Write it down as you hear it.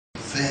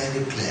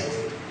very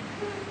clearly.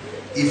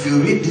 If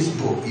you read this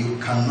book, you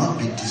cannot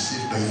be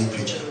deceived by any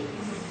preacher,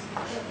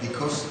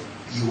 because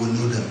you will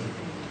know them.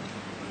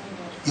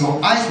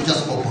 Your eyes will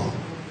just open.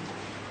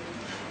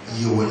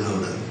 You will know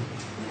them.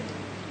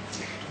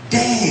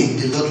 Then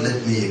the Lord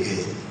led me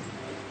again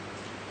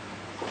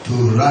to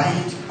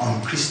write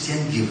on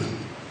Christian giving.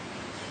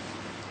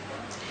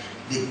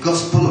 The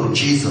gospel of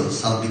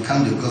Jesus has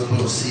become the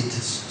gospel of seed,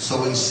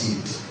 sowing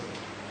seed.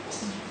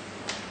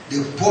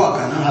 The poor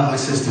cannot have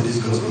access to this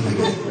gospel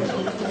again.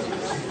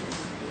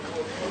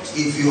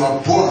 If you are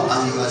poor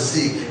and you are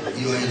sick,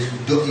 you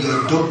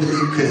are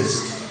doubly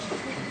cursed.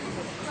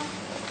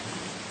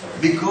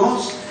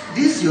 Because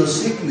this your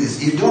sickness,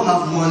 you don't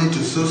have money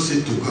to sow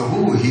seed to God.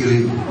 Who will heal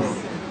you?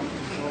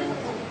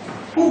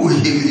 Who will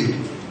heal you?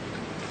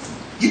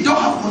 You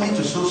don't have money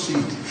to sow seed.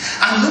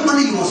 And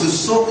normally you must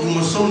sow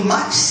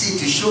much seed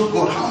to show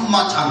God how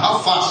much and how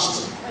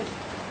fast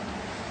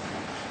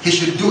He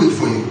should do it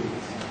for you.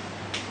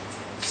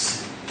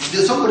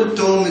 Somebody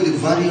told me the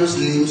various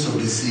names of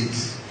the seed,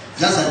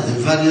 just like the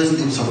various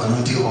names of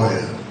anointing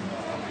oil.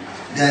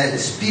 There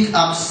is speak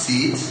up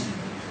seed.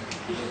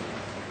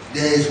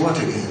 There is what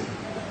again?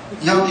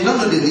 You don't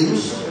know the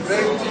names?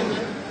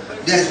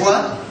 There is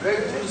what?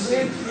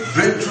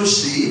 Breakthrough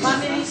seed.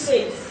 Family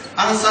seed.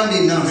 Answer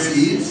me now,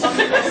 seed. Seed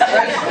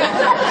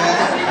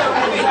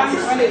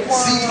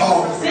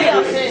of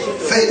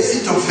faith.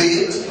 Seed of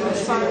faith.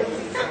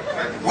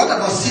 What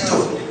about seed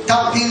of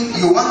tapping?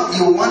 You want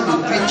the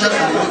preacher's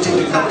anointing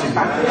to come to you.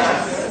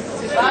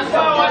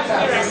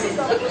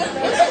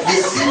 The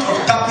seed of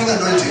tapping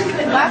anointing.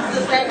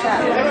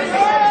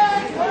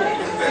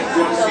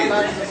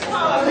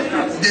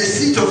 The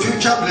seed of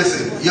future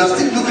blessing. You are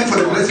still looking for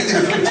the blessing in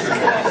the future.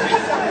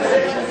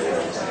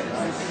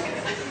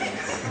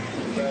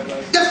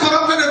 They've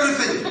corrupted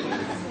everything.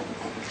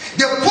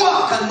 The poor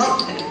cannot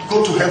go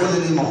to heaven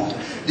anymore.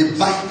 The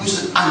Bible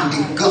says, and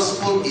the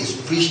gospel is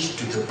preached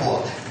to the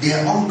poor.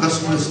 Their own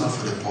gospel is not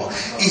for the poor.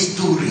 It's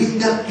to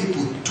render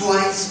people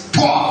twice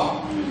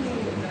poor.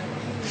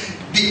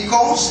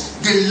 Because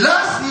the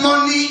last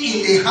money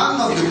in the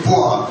hand of the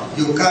poor,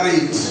 you carry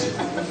it.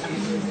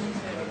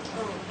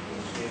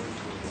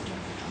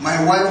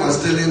 My wife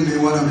was telling me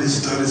one of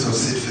these stories of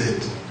seed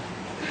faith.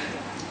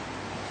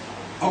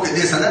 Okay,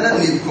 there's another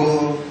name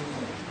called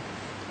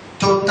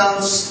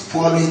total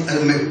spoiling,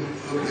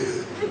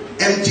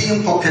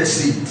 emptying pocket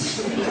seed.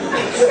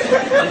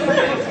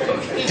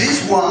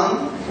 This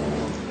one,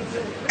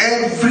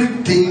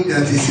 everything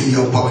that is in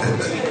your pocket.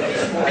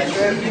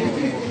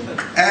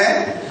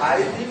 I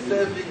live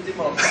the victim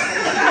of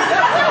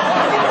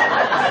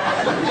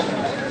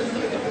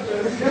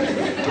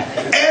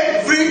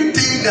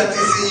everything that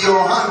is in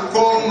your hand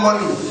called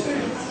money.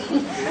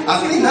 I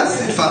think that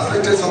seed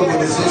frustrated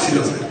somebody so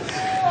seriously.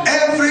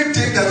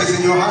 Everything that is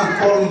in your hand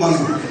called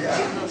money.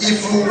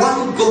 If you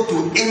want God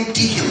to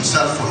empty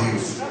Himself for you,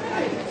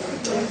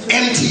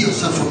 empty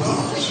yourself for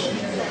God.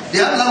 They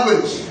have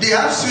language, they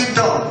have sweet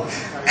tongue.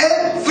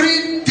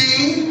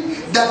 Everything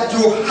that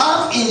you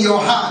have in your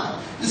hand.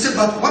 You say,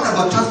 but what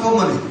about transport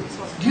money?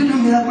 Do you know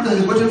miracle that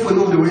is waiting for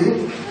you on the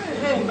way?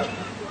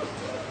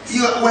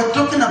 We're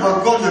talking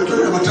about God, you're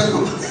talking about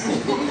transport money.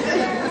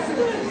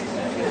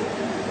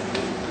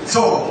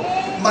 So,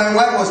 my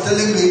wife was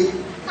telling me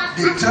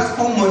the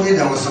transport money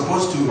that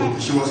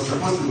she was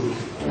supposed to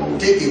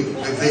take a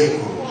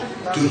vehicle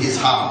to his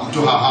house,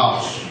 to her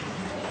house,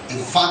 in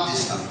far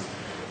distance.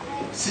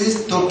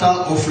 Since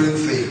total offering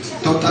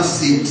faith, total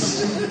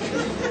seeds,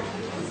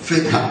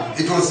 faith,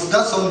 it was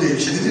that Sunday,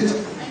 she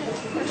didn't.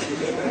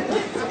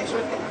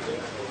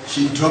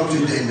 She dropped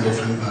it in the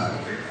offering bag.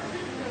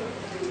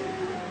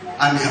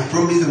 And they have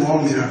promised them all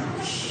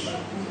miracles.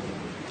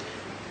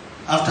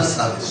 After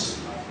service,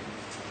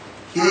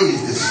 here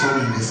is the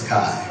sun in the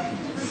sky.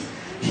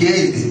 Here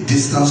is the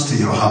distance to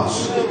your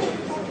house.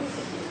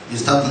 You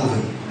start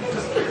moving.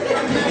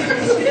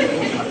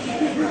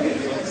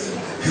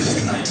 You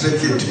start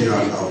trekking to your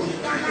house.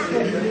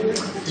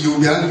 You will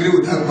be angry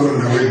with that girl on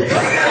the way.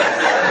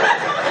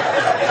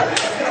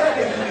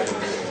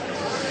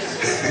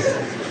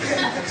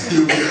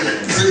 You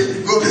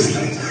say, go this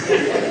night.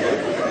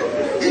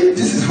 If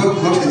this is what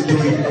God is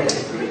doing,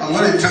 I'm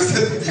not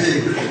interested in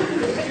you.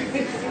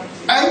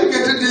 I'm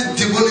getting these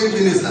demonic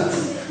ministers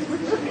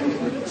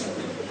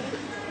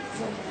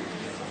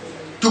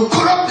to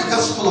corrupt the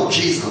gospel of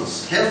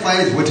Jesus.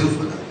 Hellfire is waiting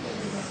for them.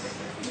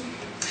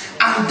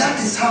 And that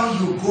is how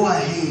you go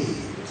ahead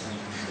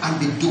and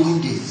be doing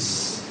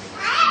this.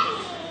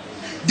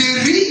 The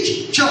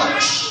rich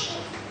church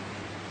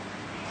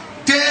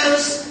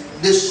tells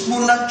the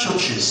smaller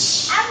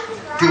churches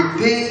to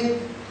pay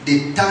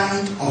the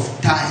tithe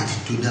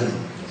to them.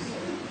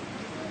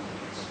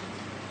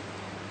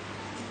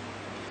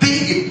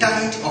 Pay a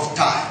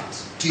tithe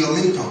to your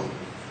mentor.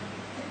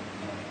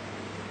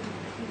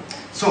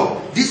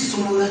 So these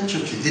smaller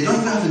churches, they don't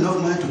even have enough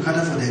money to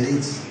cater for their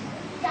needs.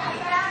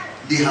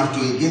 They have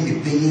to again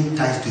be paying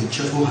tithes to a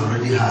church who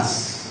already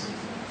has.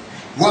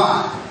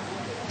 Why?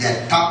 They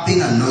are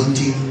tapping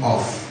anointing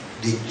of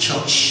the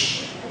church.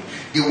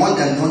 They want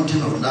the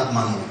anointing of that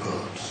man of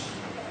God.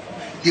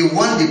 They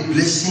want the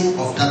blessing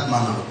of that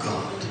man of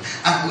God.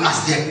 And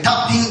as they're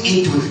tapping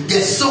into,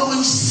 they're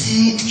sowing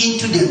seed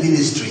into their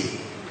ministry.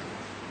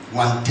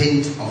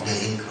 1/10 of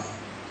their income.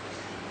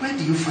 Where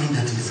do you find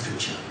that in the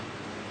scripture?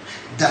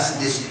 Does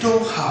the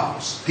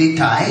storehouse pay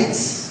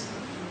tithes?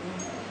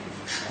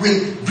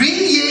 When bring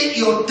ye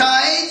your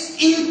tithes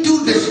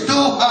into the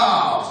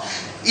storehouse.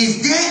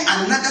 Is there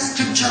another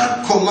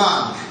scriptural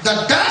command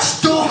that that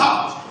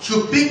storehouse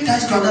should pay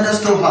tithes to another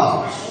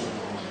storehouse?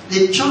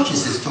 The church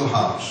is a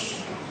storehouse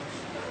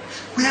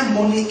where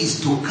money is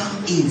to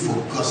come in for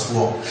God's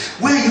work.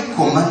 Where are you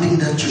commanding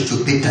that church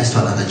to pay tithes to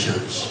another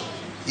church?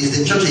 Is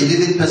the church a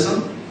living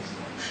person?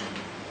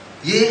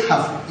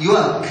 You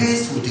are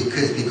cased with a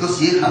case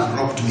because ye have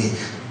robbed me.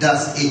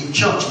 Does a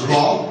church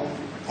rob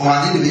or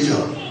an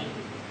individual?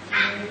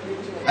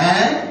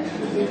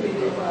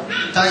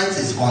 Tithes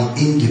is on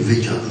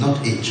individual,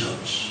 not a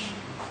church,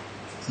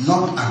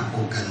 not an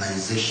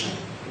organization.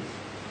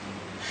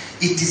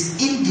 It is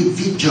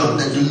individual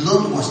that the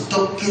Lord was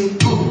talking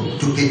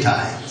to pay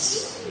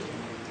tithes.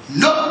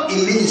 Not a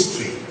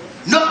ministry,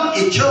 not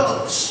a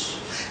church.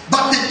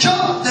 But the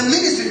church, the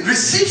ministry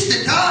receives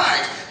the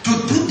tithe to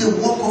do the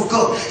work of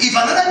God. If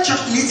another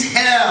church needs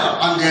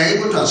help and they are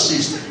able to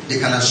assist, they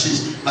can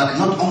assist. But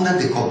not under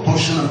the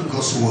compulsion of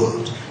God's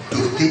word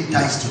to pay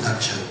tithes to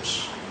that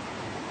church.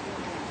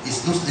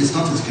 It's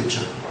not in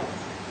scripture.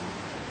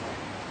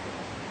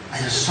 I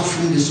am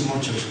suffering the small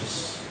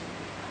churches.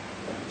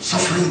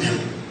 Suffering them.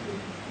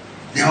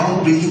 They are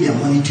all bringing their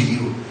money to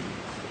you.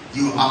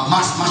 You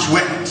amass much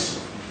wealth.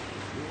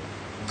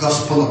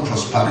 Gospel of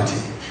prosperity.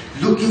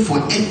 Looking for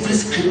every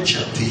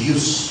scripture to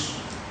use.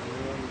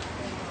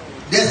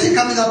 They are still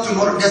coming out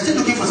tomorrow. They are still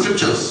looking for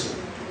scriptures.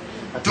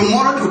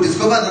 Tomorrow to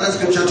discover another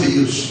scripture to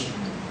use.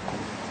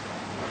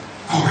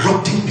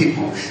 Corrupting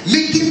people.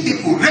 Making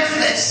people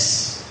restless.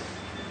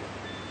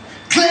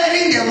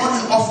 Clearing their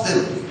money off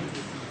them.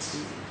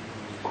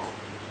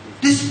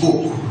 This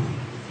book,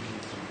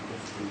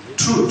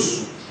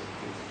 Truth,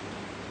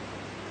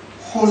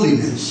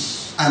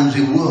 Holiness, and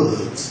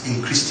Rewards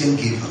in Christian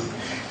Giving,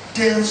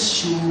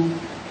 tells you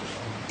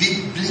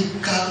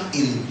biblical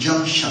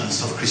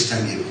injunctions of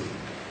Christian giving.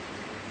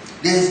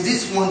 There's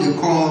this one they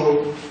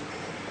call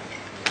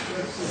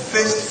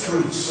first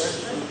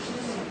fruits.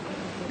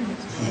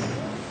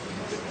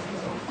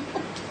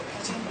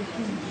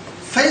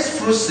 First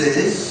fruit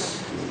says,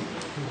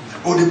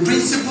 or the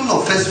principle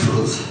of first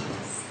fruits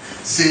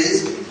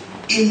says,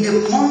 in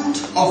the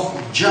month of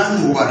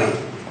January,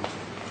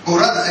 or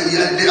rather at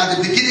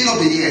the beginning of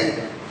the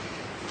year,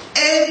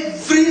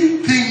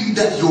 everything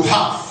that you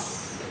have,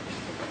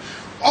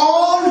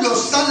 all your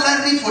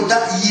salary for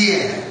that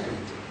year,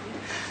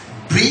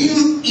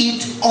 bring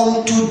it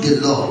unto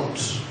the Lord.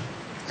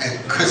 A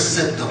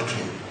cursed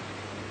doctrine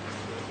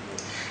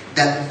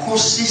that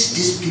causes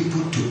these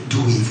people to do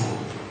evil.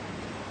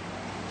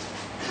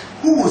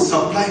 Who will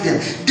supply them?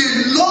 The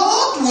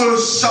Lord will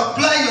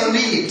supply your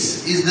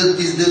needs.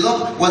 Was the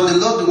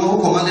Lord the one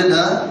who commanded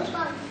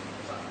that?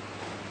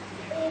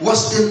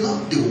 Was the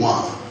Lord the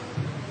one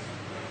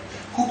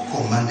who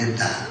commanded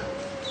that?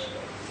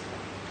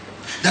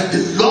 That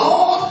the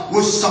Lord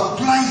will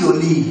supply your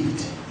need.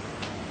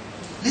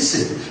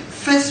 Listen,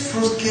 first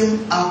fruits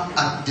came up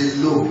at the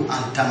low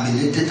and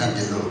terminated at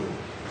the low.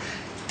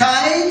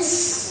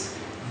 Tithes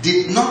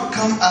did not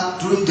come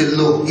up during the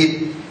low.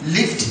 It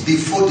lived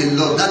before the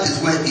law. That is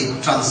why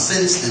it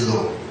transcends the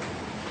law.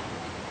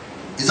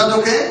 Is that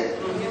okay?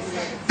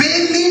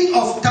 Payment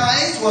of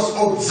tithes was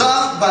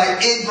observed by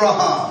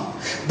Abraham,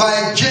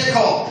 by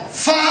Jacob,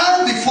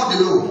 far before the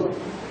law.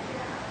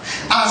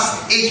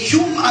 As a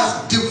human,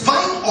 as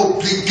divine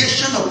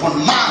obligation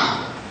upon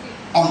man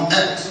on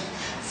earth.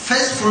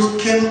 First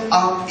fruits came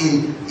up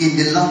in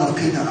the land of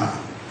Canaan.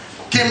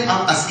 Came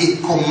up as a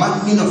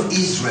commandment of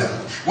Israel.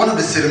 One of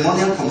the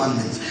ceremonial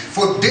commandments.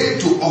 For them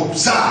to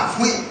observe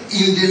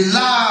in the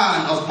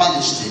land of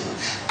Palestine.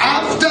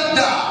 After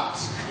that,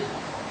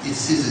 it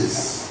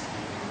ceases.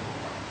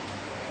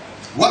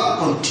 What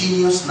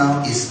continues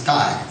now is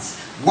tithes.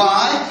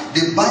 Why?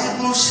 The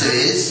Bible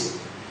says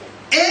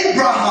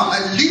Abraham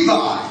and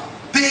Levi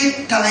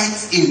paid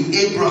tithes in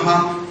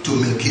Abraham to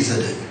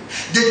Melchizedek.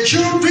 The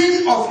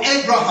children of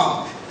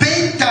Abraham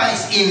paid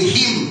tithes in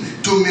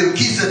him to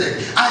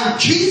Melchizedek. And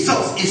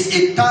Jesus is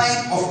a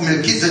type of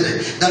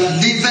Melchizedek that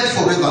liveth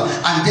forever.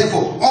 And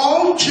therefore,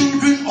 all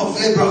children of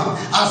Abraham,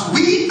 as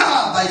we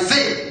are by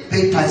faith,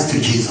 pay tithes to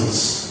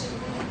Jesus.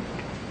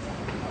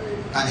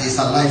 And he is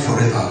alive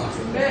forever.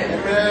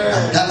 Amen.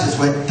 And that is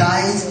why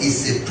tithes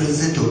is a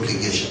present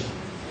obligation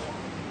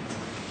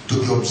to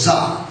be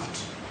observed.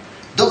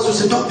 Those who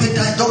say, don't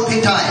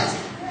pay tithes,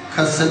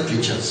 cursed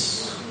preachers.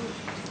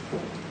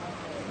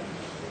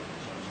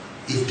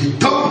 If they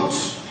don't,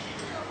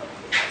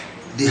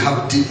 they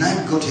have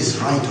denied God his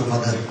right over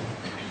them.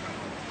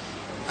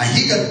 And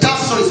he that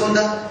does so is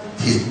under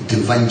his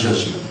divine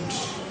judgment.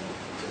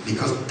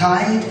 Because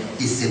tithe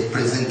is a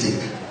present thing.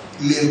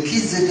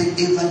 Melchizedek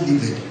ever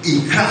lived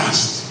in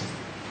Christ,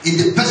 in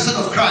the person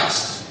of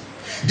Christ.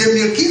 The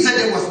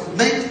Melchizedek was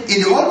meant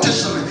in the Old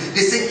Testament.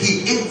 They say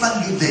he ever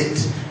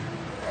lived.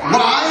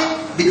 Why?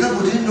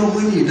 Because we didn't know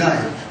when he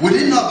died. We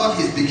didn't know about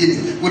his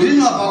beginning. We didn't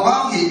know about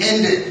how he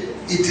ended.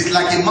 It is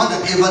like a man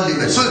that ever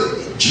lived.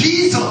 So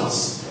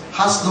Jesus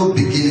has no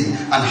beginning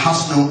and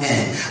has no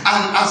end.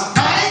 And as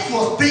tithe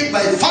was paid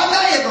by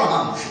Father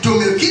Abraham to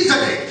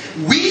Melchizedek,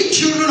 we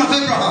children of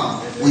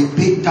Abraham, we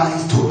pay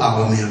tithe to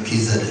our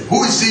Melchizedek.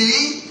 Who is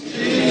he?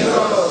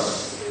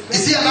 Jesus.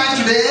 Is he alive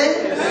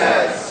today?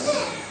 Yes.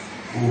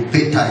 We will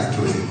pay tithe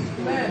to him.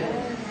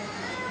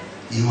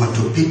 You want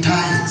to pay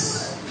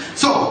tithes.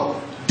 So,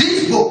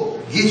 this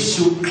book gives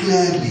you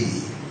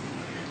clearly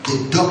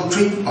the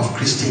doctrine of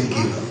Christian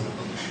giving.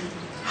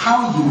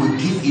 How you will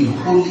give in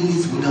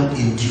holiness without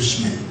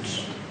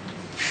inducement.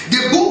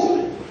 The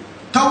book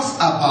talks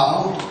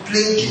about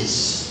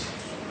pledges.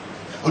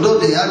 Although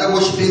the other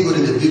worshiping God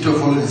in the beauty of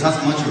holiness has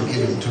much of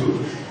giving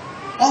too.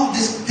 All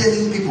this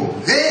telling people,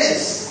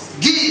 yes,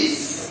 give.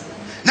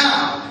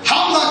 Now,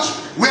 how much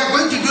we are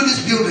going to do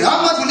this building?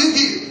 How much will you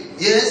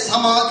give? Yes,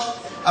 how much?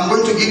 I'm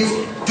going to give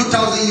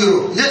 2,000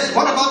 euros. Yes,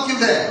 what about you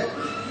there?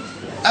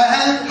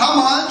 How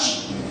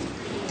much?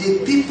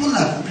 The people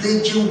are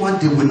pledging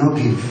what they will not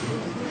give.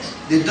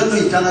 They don't know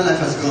eternal life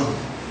has gone.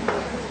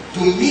 To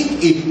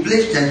make a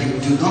pledge that you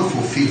do not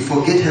fulfill,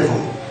 forget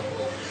heaven.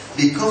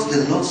 Because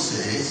the Lord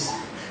says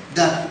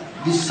that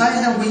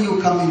beside that when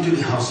you come into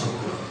the house of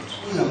God,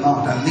 open your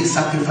mouth and make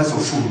sacrifice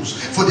of fools.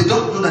 For they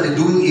don't know that they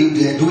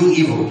are doing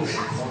evil.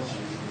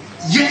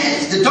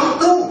 Yes, they don't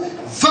know.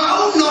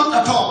 Vow not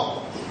at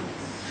all.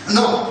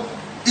 No.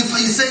 If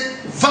you say,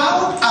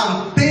 vow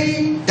and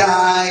pay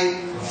thy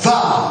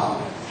vow.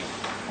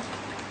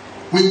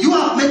 When you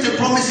have made a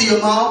promise in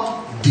your mouth,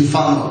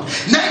 defile not.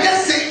 Neither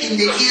say in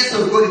the ears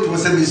of God it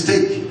was a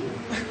mistake.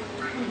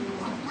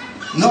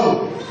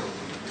 No.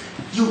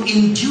 You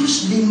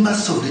induce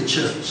members of the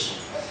church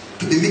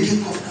to be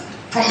making covenant.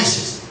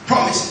 Promises.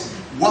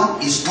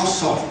 One is not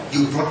solved,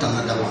 you brought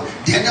another one.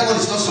 The other one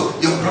is not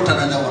solved, you brought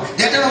another one.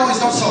 The other one is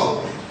not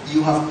solved.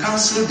 You have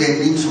cancelled their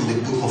names from the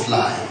book of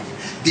life.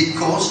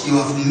 Because you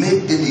have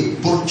made them a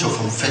bunch of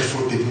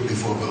unfaithful people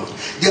before God.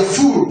 They are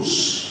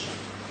fools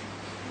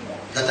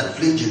that are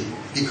pledging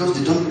because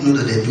they don't know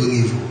that they are doing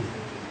evil.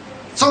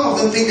 Some of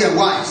them think they are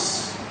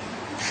wise.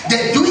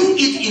 They are doing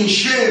it in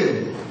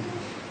shame,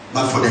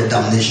 but for their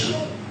damnation.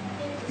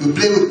 You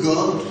play with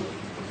God,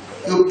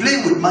 you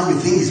play with man, you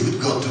think he's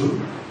with God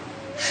too.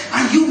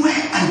 And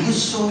why are you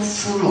so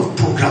full of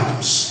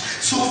programs,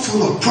 so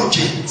full of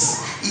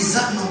projects? Is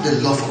that not the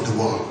love of the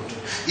world?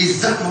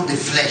 Is that not the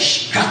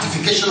flesh?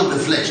 Gratification of the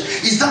flesh?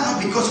 Is that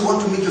not because you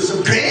want to make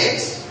yourself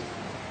great?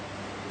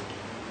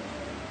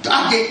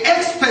 At the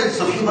expense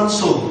of human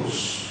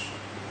souls.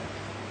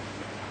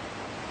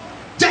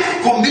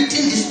 Just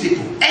committing these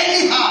people.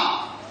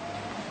 Anyhow.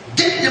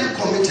 Get them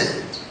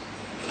committed.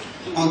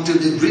 Until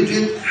the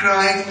brethren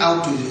cried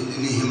out to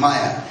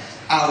Nehemiah,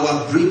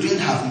 our brethren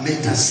have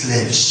made us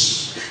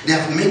slaves. They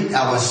have made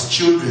our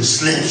children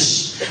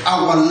slaves.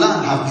 Our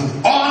land have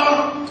been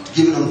all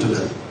given unto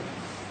them.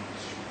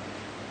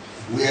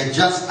 We are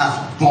just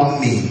as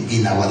bondmen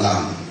in our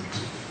land.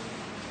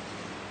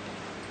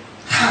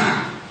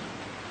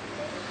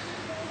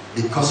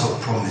 Because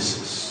of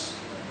promises.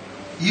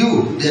 They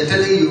are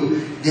telling you,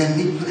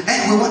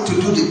 hey, we want to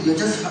do this. You're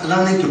just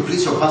running to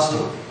please your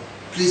pastor.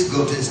 Please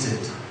God instead.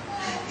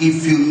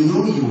 If you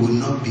know you will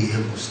not be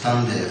able to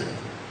stand there,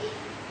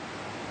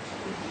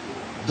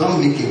 don't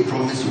make a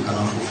promise you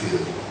cannot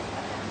fulfill.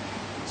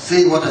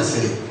 Say what I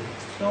say.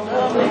 Don't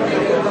make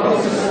a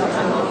promise you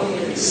cannot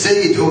fulfill.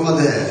 Say it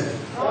over there.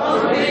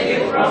 Don't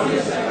make a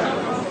promise you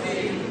cannot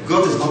fulfill.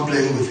 God is not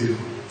playing with you.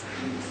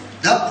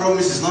 That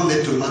promise is not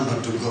made to man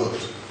but to God.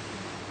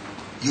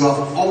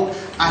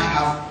 I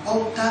have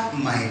altered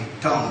my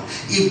tongue.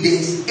 If there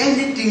is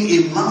anything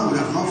a man would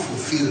have not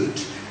fulfilled,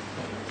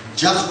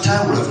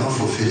 Jephthah would have not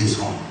fulfilled his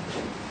own.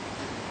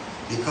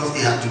 Because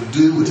he had to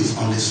deal with his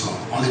only son,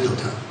 only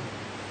daughter.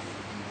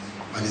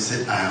 But he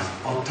said, I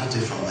have altered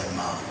it from my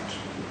mouth.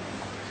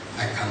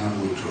 I cannot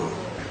withdraw.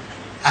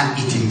 And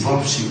it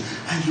involves you.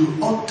 And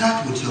you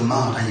altered with your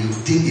mouth and you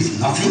think it's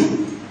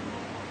nothing?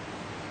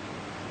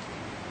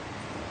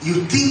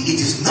 You think it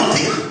is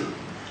nothing?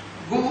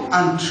 Go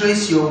and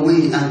trace your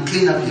way and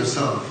clean up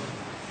yourself.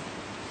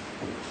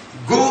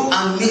 Go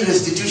and make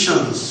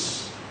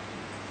restitutions.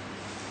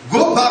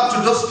 Go back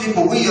to those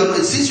people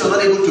who since you're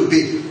not able to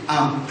pay,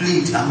 and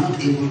plead, I'm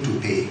not able to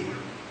pay.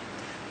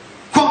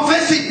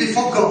 Confess it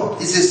before God.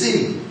 It's a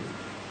sin.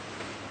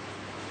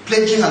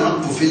 Pledging and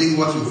not fulfilling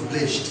what you've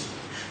pledged.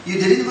 You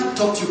didn't even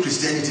talk to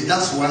Christianity.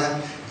 That's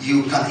why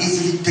you can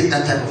easily take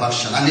that type of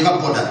action. I never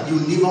bothered. You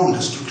never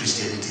understood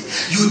Christianity.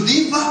 You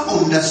never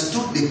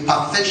understood the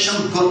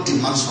perfection God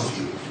demands of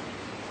you.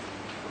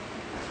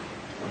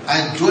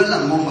 I dwell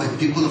among my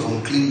people of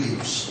unclean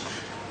lips.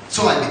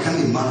 So I become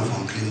a man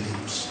of unclean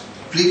lips.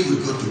 Plead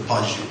with God to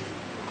purge you.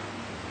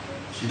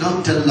 So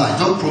don't tell lies.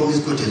 Don't promise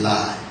God a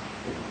lie.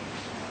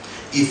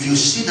 If you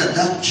see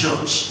that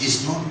church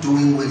is not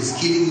doing well, it's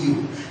killing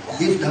you,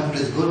 leave that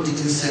place. God didn't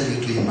sell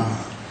you to a man.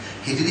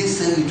 He didn't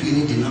sell you to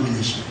any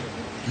denomination.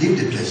 Leave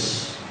the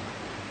place.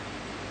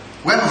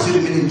 Why must you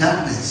remain in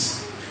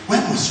darkness? Why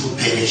must you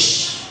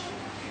perish?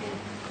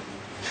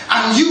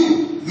 And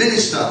you,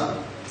 minister,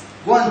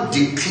 go and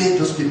declare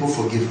those people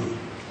forgiven.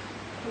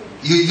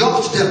 You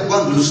yoked them,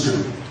 go and lose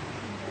them.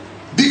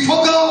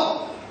 Before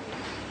God,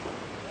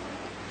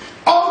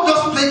 all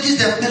those pledges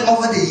they have made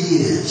over the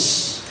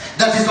years,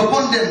 that is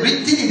upon them,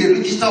 written in the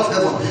register of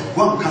heaven,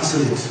 go and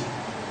cancel it.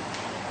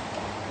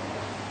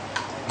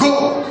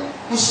 Go.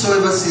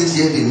 Whosoever sins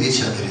here in me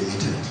shall be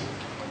remitted.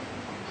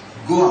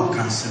 Go and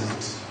cancel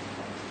it.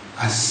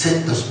 And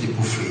set those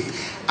people free.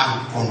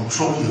 And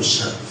control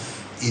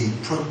yourself in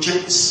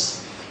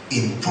projects,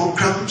 in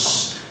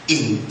programs,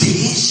 in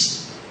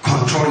deeds.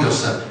 Control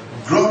yourself.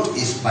 Growth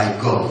is by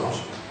God.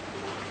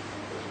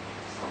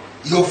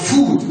 Your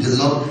food, the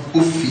Lord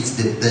who feeds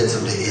the birds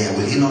of the air,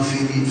 will He not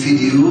feed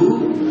you?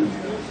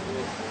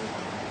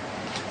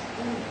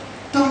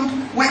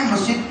 Why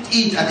must you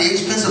eat at the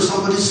expense of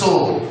somebody's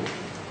soul?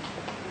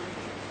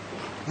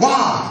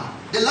 Wow!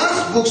 The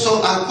last book,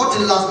 so I got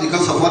it last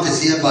because of what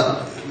is here,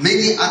 but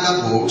many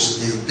other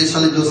books,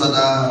 especially those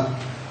other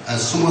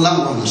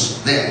similar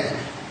ones there.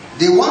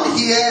 The one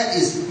here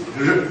is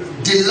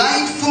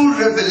delightful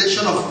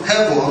revelation of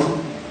heaven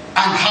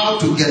and how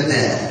to get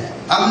there.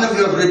 How many of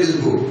you have read this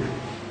book?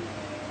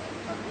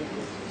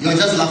 You're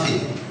just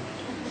laughing.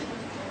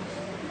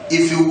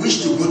 If you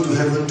wish to go to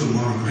heaven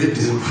tomorrow, read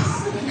this book.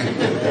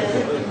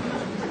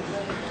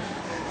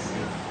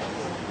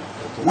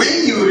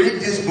 When you read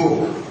this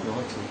book,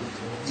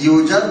 you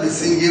will just be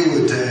singing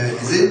with,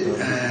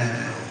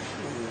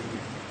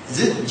 is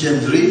it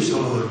James Reeves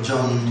or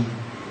John?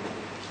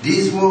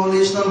 This world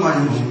is not my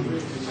home.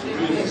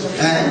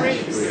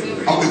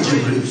 Okay,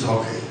 James Reeves,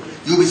 okay.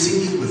 You'll be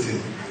singing with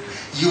him.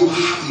 Your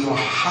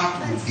heart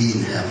will be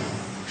in heaven.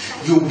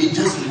 You'll be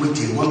just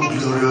waiting one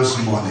glorious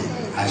morning.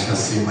 I shall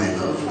see my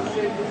love.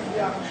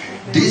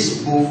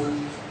 This book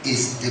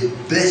is the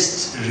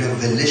best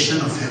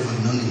revelation of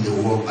heaven known in the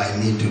world by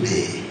me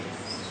today.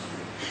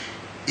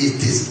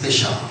 It is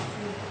special.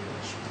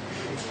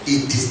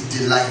 It is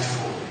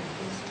delightful.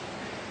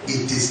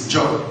 It is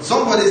joy.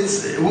 Somebody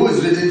who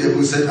is reading the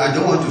book said, I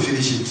don't want to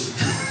finish it.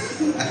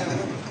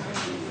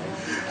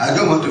 I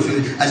don't want to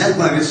finish. I just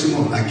want to read some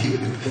more and keep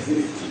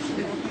it.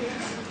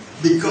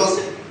 Because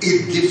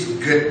it gives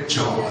great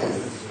joy.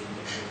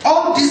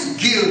 All this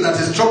guilt that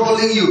is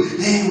troubling you,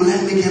 hey, will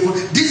I make heaven?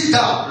 This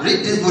down,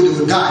 read this book, you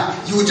will die.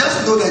 You will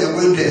just know that you're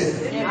going there.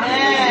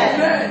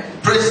 Amen.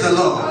 Praise the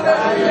Lord.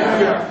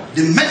 Amen.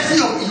 The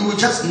mercy of you will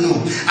just know.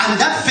 And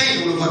that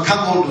faith will overcome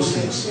all those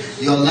things.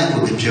 Your life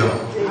will be pure.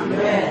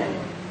 Amen.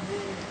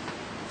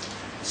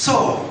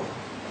 So,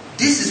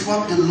 this is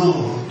what the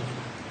Lord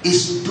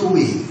is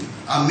doing.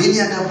 And many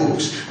other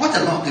books. What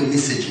about the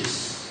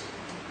messages?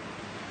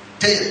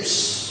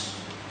 Tapes.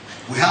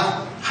 We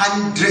have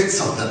hundreds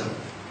of them.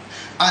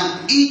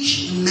 And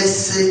each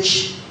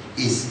message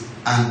is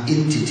an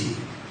entity.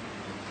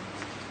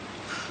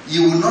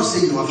 You will not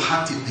say you have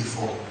had it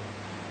before.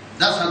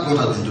 That's how God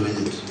has been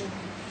doing it.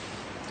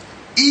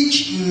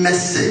 Each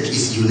message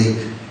is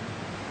unique.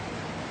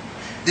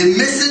 The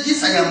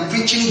messages I am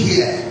preaching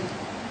here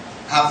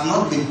have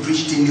not been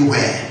preached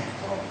anywhere.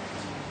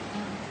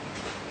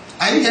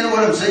 Are you hearing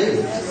what I'm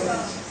saying?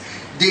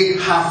 They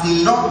have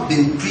not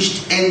been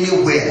preached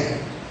anywhere.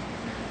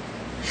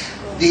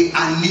 They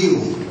are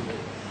new.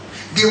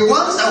 The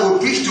ones I will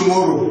preach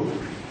tomorrow,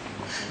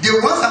 the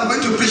ones I'm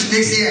going to preach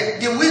next year,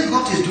 the way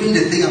God is doing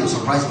the thing, I'm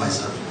surprised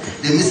myself.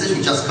 The message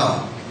will just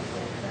come.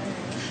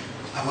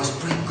 I was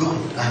praying, God,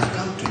 I have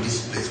come to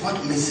this place. What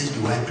message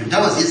do I preach? That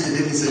was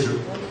yesterday's message.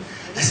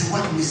 I said,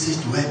 what message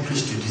do I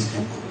preach to these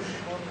people?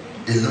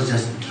 The Lord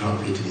just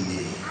dropped it in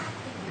me.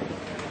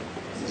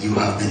 You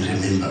have been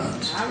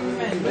remembered.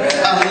 Amen.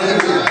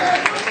 Hallelujah.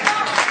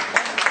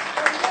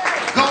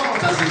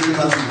 God has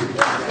remembered you.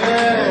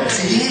 Yes.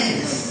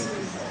 Yes.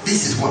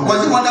 This is what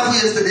was it wonderful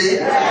yesterday?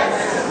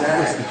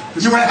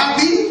 Yes. You were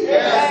happy?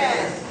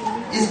 Yes.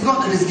 It's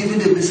God that is giving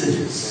the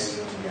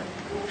messages.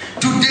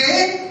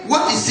 Today,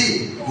 what is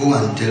it? Go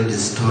and tell the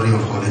story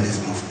of Holiness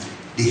Movement.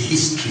 The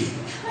history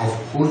of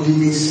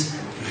Holiness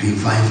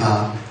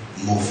Revival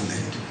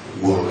Movement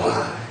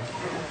worldwide.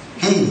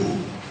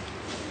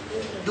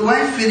 Do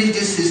I finish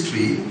this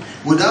history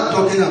without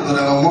talking about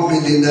our mommy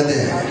Linda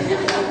there?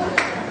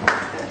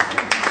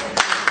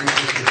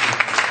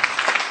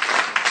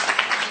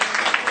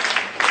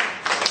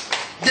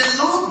 The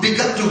Lord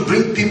began to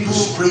bring people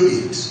spread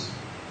it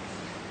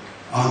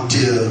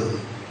until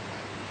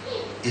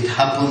it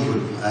happened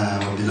with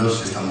our beloved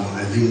sister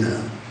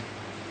Linda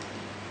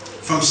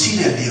from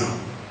Sierra Leone.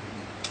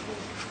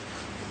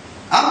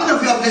 How many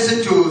of you have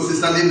listened to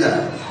Sister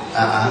Linda?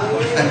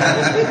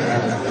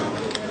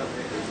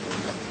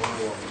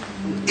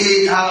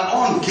 Her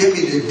own came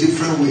in a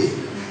different way.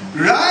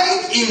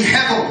 Right in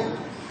heaven,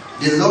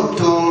 the Lord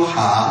told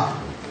her,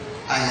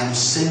 I am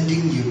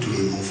sending you to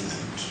a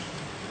movement.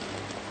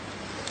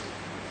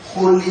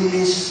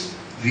 Holiness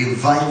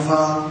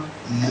Revival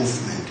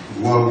Movement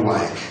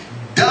worldwide.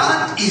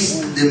 That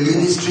is the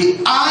ministry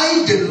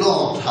I, the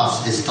Lord,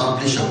 has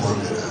established upon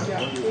the earth.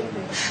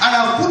 And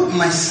I've put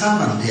my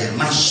servant there,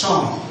 my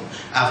son,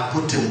 I've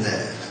put him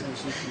there.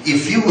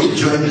 If you will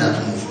join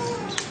that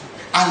movement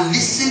and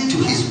listen to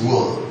his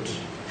word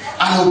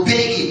and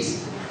obey it,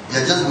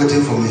 you're just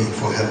waiting for me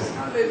for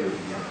heaven.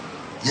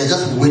 You're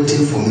just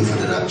waiting for me for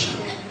the rapture.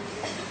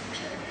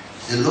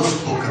 The Lord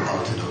spoke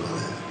about it over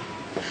there.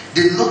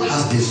 The Lord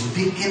has been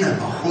speaking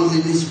about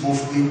holiness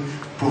movement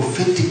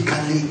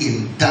prophetically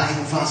in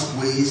diverse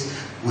ways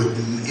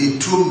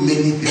through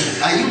many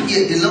people. Are you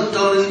here? The Lord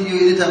telling you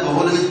anything about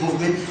holiness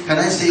movement? Can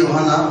I say your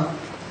hand up?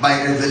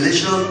 By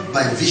revelation,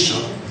 by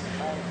vision,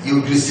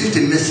 you received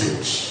a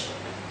message.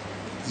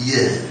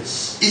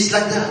 Yes, it's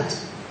like that.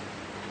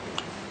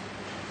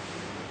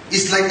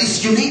 It's like,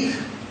 it's unique.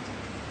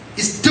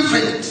 It's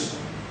different.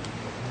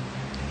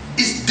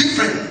 It's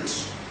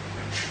different.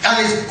 And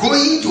it's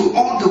going to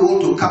all the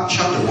world to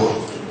capture the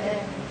world.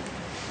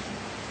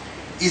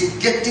 It's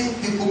getting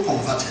people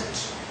converted.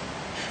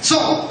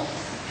 So,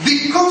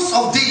 because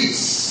of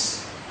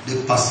this,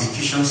 the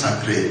persecutions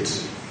are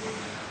great.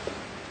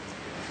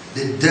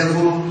 The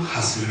devil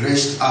has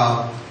raised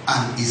up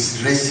and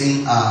is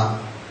raising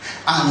up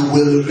and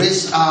will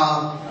raise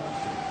up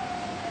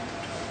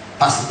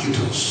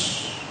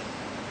persecutors.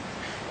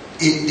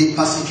 The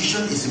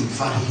persecution is in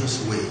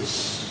various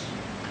ways.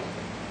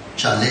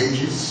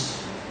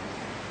 Challenges,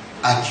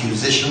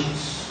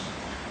 accusations,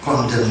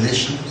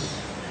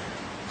 condemnations.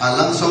 I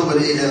learned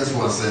somebody else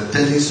was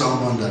telling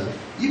someone that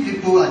you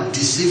people are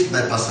deceived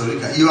by Pastor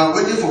Rika. You are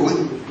waiting for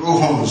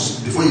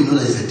horns before you know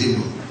that it's a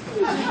demon.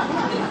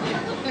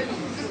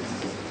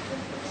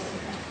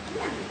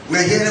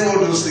 We're hearing all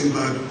those things,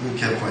 but we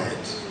kept quiet.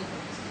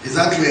 Is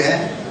that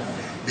clear?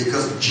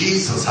 Because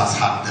Jesus has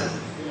had them.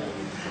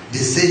 They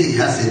say he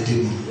has a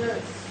demon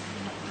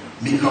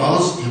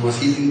because he was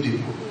healing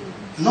people.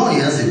 No, he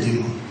has a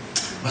demon.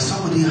 But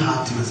somebody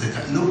heard him and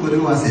said, nobody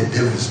who has a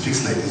devil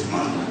speaks like this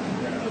man.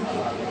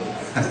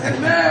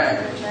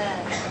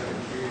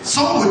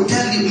 Some will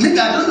tell you, maybe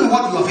I don't know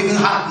what you have even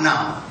heard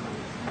now.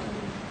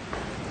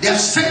 They have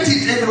sent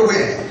it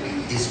everywhere.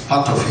 It's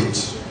part of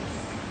it.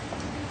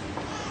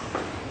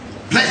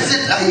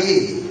 Blessed are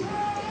ye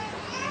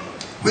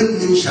when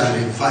men shall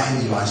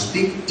revile you and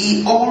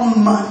speak all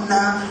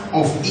manner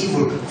of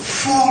evil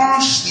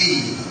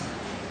falsely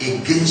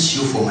against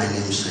you for my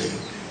name's sake.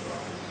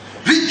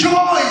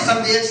 Rejoice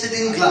and be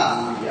exceeding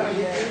glad,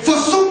 for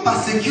so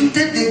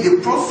persecuted they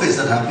the prophets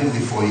that have been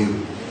before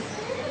you.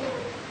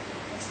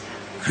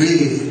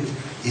 Great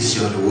is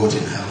your reward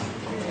in heaven.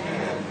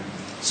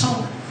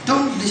 So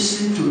don't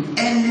listen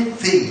to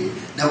anything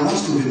that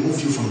wants to remove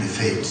you from the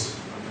faith.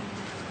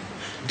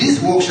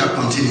 This work shall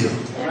continue.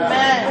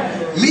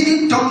 Amen.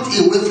 Meaning, don't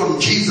away from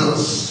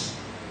Jesus.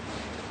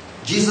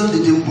 Jesus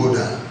didn't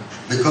bother,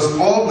 because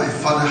all my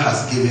Father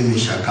has given me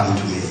shall come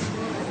to me.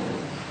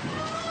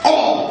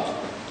 All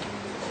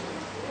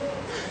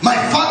my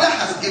Father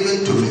has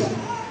given to me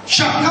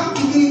shall come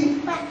to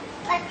me.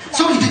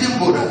 So he didn't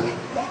bother.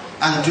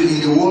 And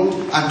in the world,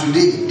 and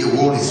today the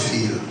world is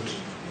filled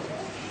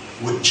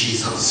with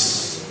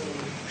Jesus,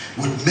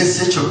 with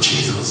message of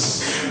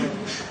Jesus.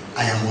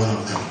 I am one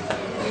of them.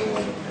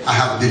 I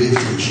have believed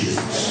in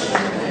Jesus.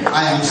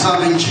 I am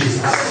serving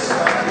Jesus.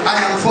 I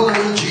am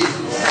following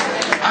Jesus.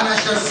 And I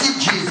shall see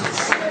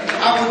Jesus.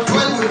 I will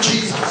dwell with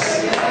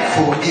Jesus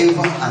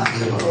forever and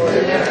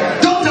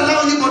ever. Don't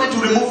allow anybody to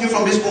remove you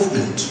from this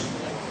movement.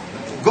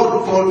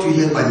 God called you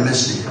here by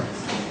mercy.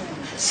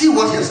 See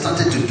what he has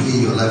started to do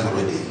in your life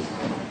already.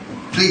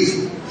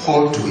 Please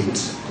hold to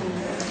it.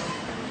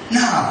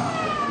 Now,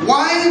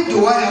 why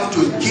do I have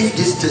to give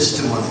this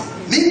testimony?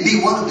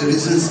 Maybe one of the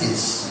reasons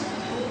is,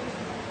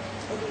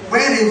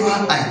 wherever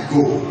I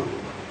go,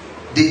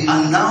 they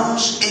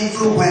announce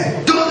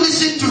everywhere, don't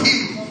listen to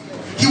him.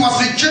 He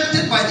was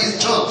rejected by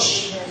his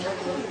church.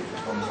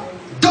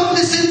 Don't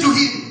listen to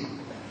him.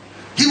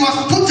 He was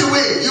put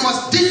away. He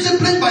was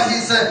disciplined by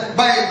his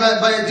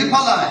by a deeper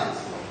life.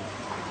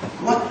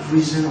 What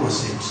reason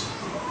was it?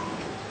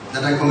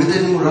 That I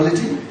committed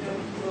immorality?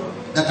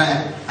 That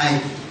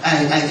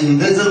I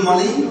embezzled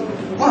money?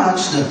 Who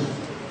asked them?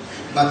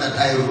 But that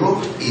I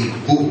wrote a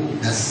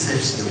book that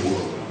saves the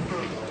world.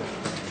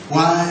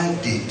 Why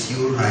did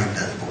you write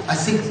that book? I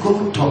said,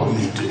 God told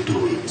me to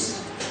do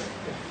it.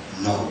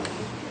 No.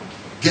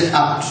 Get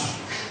out.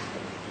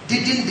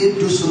 Didn't they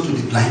do so to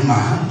the blind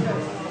man?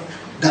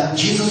 That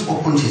Jesus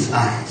opened his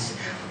eyes.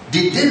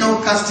 Did they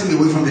not cast him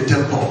away from the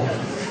temple?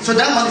 So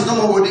that man is no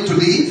more worthy to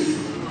live?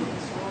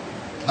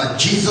 But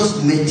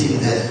Jesus met him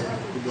there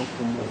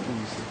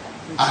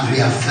and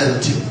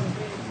reaffirmed him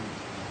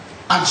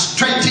and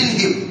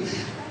strengthened him.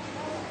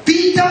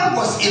 Peter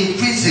was in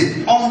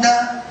prison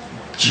under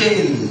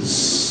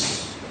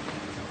chains.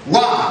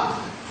 Why?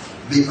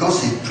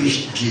 Because he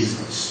preached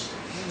Jesus.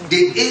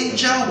 The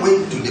angel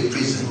went to the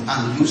prison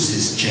and loosed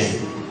his chain.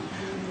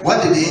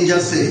 What did the angel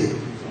say?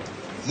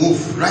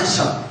 Move, rise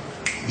up,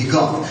 be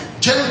gone.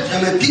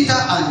 Peter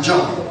and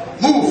John,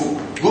 move,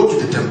 go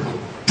to the temple,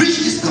 preach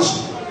this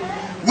gospel.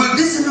 Will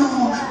they say, no,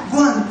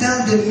 go and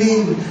tell they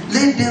mean.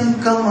 Let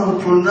them come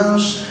and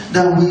pronounce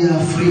that we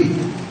are free.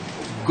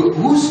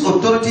 Whose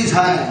authority is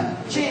higher?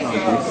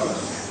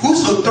 Jesus.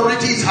 Whose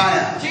authority is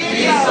higher?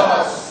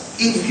 Jesus.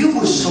 If you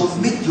will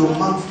submit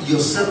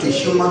yourself to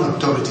human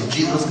authority,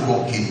 Jesus will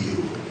walk in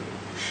you.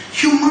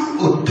 Human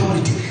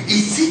authority,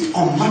 is it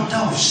a matter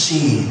of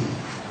sin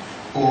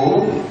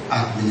or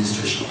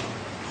administration?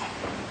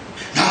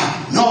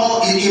 Now,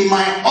 no, in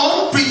my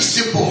own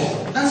principle.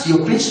 That's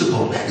your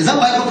principle. Is that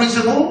Bible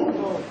principle?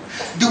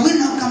 Do we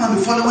now come and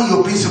be following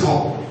your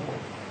principle?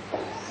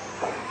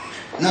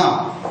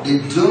 Now, the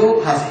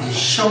door has been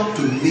shut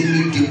to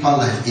many deeper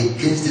lives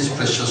against this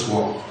precious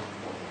work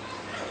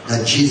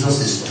that Jesus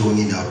is doing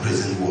in our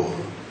present world.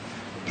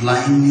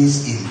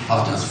 Blindness in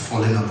part has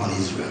fallen upon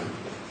Israel.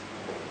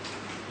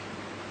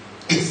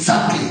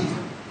 Exactly.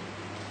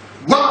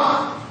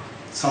 Why?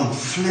 Some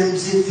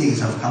flimsy things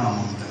have come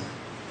among them.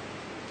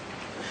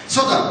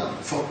 So that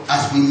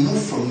as we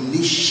move from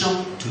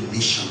nation to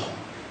nation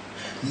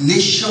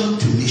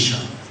to nation,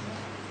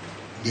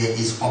 there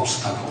is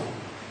obstacle,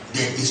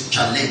 there is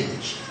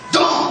challenge.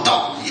 Don't,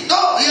 he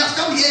has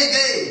come here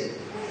again.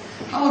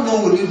 How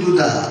long will you do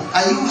that?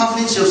 Are you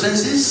having your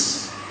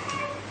senses?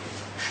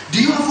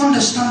 Do you have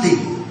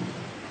understanding?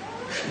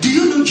 Do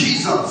you know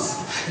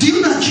Jesus? Do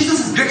you know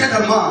Jesus is greater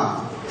than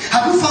man?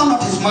 Have you found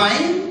out his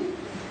mind?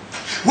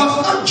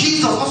 Was not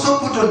Jesus also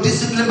put on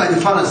discipline by the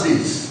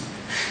Pharisees?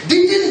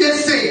 Didn't they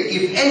say,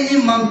 if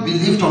any man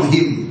believed on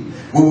him,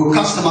 we will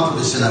cast him out of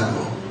the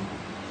synagogue?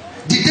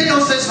 Did they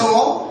not say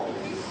so?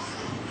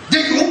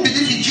 They won't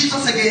believe in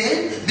Jesus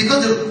again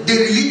because the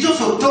religious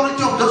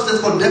authority of those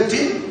that condemned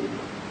him?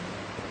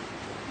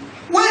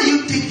 Why are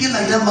you thinking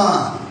like that,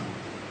 man?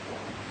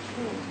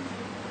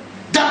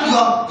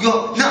 That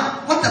you're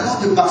now, what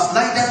about the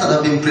backsliders that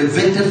have been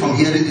prevented from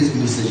hearing these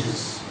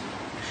messages?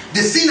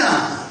 The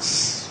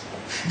sinners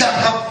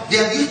that they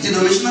have used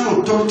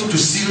denominational authority to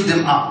seal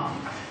them up.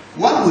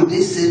 What would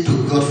they say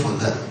to God for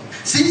them?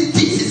 Since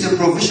this is a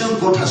provision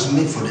God has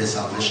made for their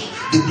salvation,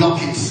 they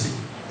block it.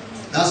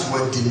 That's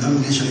why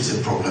denomination is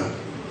a problem.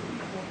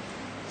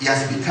 He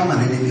has become an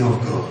enemy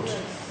of God.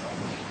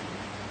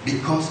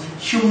 Because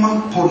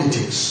human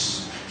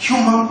politics,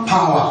 human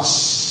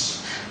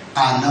powers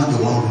are now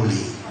the one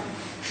ruling.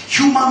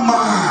 Human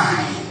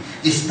mind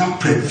is now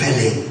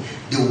prevailing.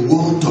 The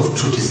word of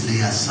truth is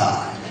laid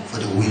aside for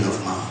the will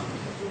of man.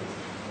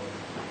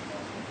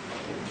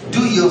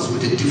 Do yours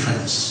with a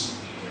difference.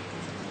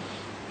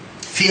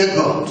 Fear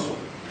God.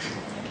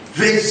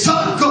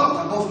 Exalt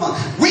God above man.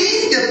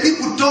 When the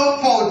people told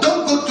Paul,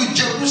 don't go to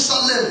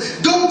Jerusalem.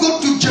 Don't go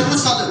to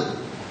Jerusalem.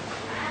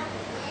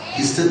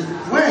 He said,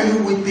 why are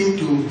you weeping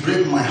to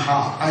break my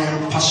heart? I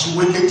am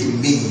persuaded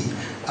in me.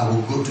 I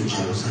will go to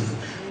Jerusalem.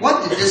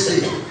 What did they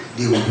say?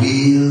 The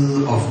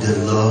will of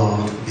the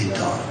Lord be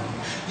done.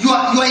 You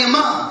are a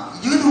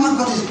man. Do you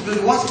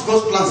know what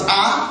God's plans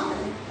are?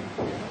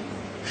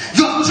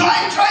 You have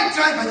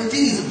tried, but the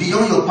thing is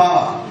beyond your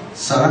power.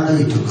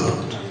 Surrender it to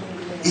God.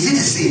 Is it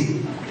a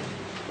sin?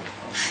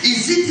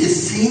 Is it a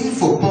sin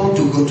for Paul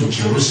to go to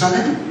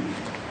Jerusalem?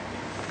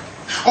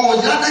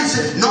 Or the other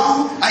said,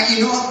 no, I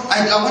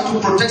want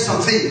to protect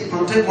something.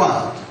 Protect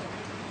what?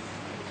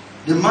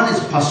 The man is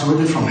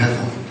persuaded from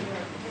heaven.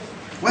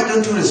 Why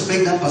don't you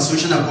respect that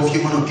persuasion above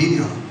human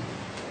opinion?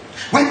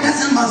 Why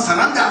doesn't man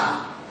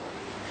surrender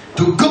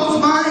to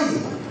God's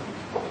mind?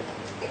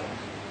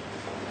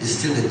 It's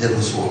still the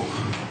devil's work.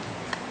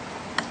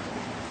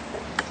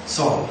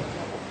 So,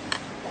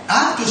 I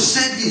have to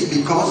say this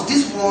because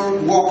this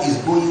work is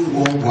going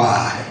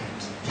worldwide.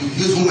 To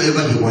use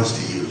whomever he wants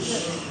to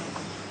use.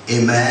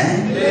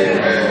 Amen.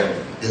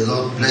 Amen. The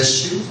Lord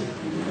bless you.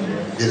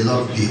 The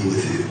Lord be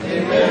with you.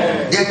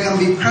 Amen. There can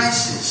be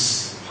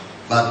crisis,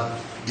 but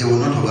they will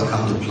not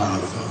overcome the plan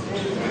of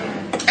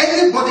God.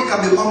 Anybody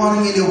can be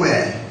murmuring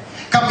anywhere,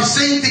 can be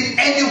saying things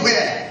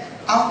anywhere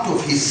out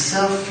of his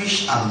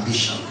selfish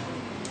ambition.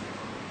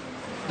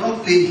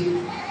 Don't pay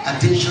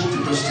attention to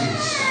those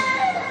things,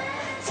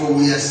 for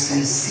we are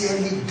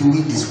sincerely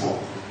doing this work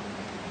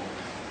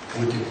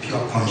with a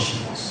pure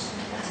conscience,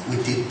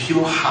 with a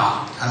pure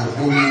heart and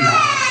holy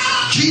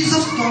life.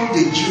 Jesus told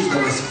the Jews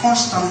that was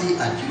constantly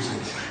accusing.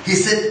 He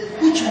said,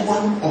 which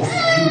one of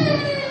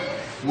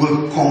you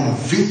will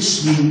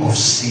convince me of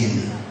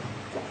sin?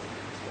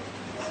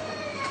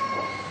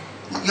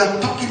 You are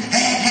talking,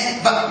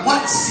 but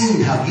what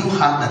sin have you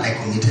had that I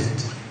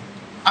committed?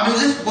 I mean,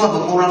 let's go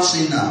about moral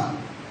sin now.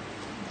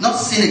 Not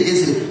sin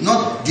against it,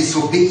 not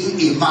disobeying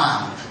a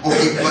man or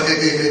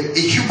a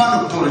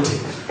human authority.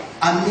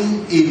 I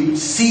mean, a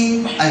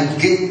sin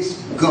against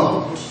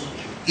God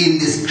in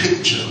the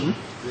scripture.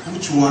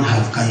 Which one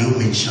can you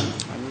mention?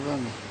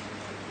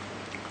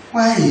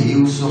 Why are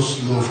you so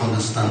slow of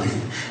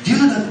understanding? Do you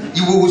know that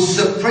you will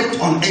separate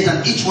on earth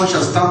and each one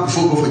shall stand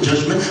before God for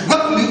judgment?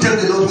 What will you tell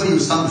the Lord when you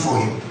stand before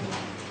him?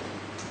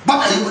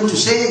 What are you going to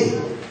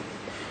say?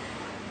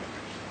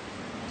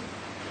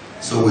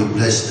 So we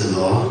bless the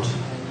Lord.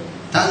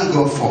 Thank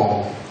God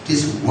for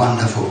this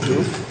wonderful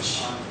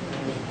privilege.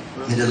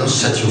 May the Lord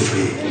set you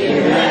free.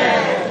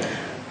 Amen.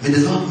 May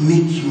the Lord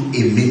make you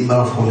a member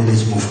of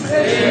Holiness Movement.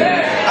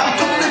 I'm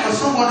talking about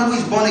someone who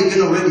is born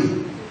again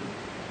already.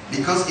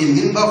 Because a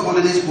member of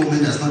Holiness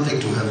Movement does not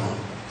take to heaven.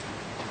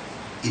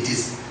 It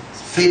is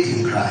faith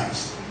in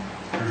Christ,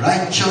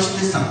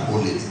 righteousness and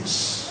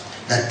holiness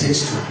that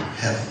takes to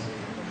heaven.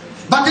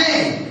 But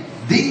then,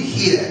 being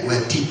here,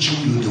 we're teaching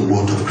you the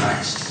word of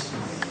Christ.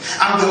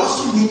 And we're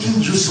also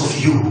making use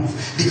of you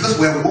because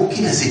we're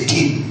working as a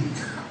team.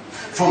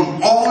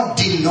 From all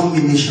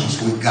denominations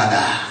we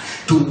gather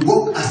to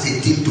work as a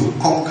team to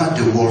conquer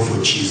the world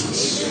for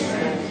Jesus.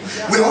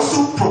 We're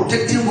also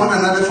protecting one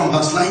another from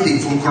backsliding,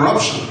 from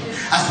corruption.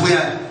 As we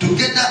are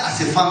together as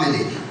a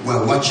family,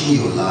 we're watching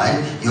your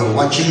life, you're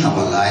watching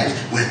our lives,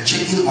 we're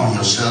checking on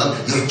yourself,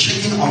 you're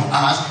checking on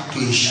us to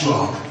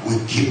ensure we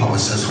keep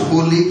ourselves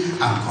holy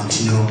and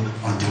continue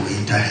until we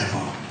enter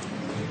heaven.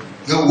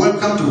 You're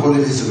welcome to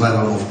Holiness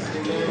Revival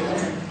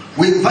Movement.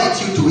 We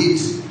invite you to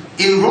it.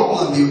 Enroll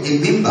and be a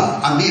member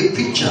and be a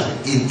preacher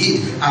in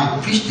it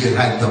and preach the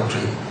right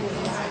doctrine.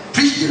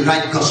 Preach the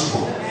right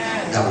gospel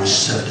that will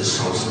serve the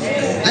souls of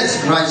men.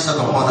 Let's rise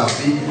up upon our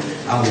feet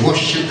and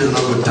worship the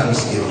Lord with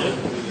thanksgiving.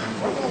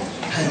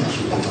 Thank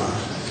you, Lord.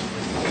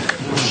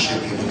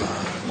 Worship you,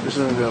 Lord. This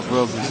is a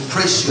problem.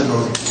 Praise you,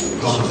 Lord,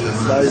 God of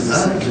heaven.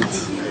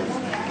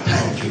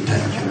 Thank you,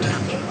 thank you,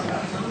 thank you.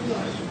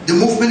 The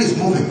movement is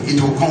moving. It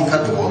will conquer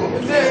the world.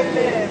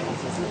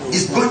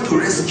 It's going to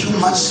rescue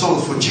much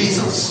souls for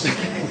Jesus.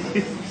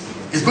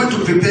 It's going to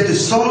prepare the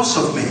souls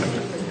of men.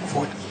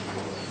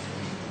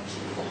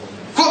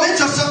 Commit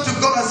yourself to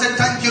God and say,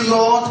 thank you,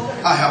 Lord.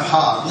 I have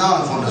heard. Now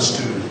I've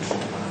understood.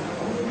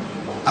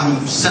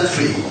 I'm set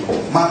free.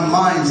 My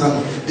minds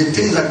and the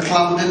things that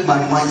clouded my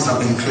minds have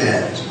been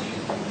cleared.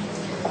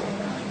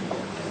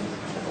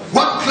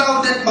 What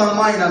clouded my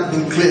mind has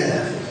been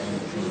cleared.